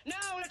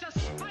 Now let us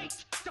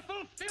fight to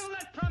fulfill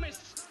that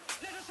promise.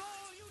 Let us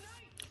all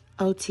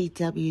unite.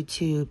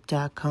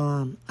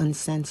 OTWTube.com,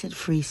 uncensored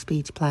free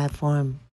speech platform.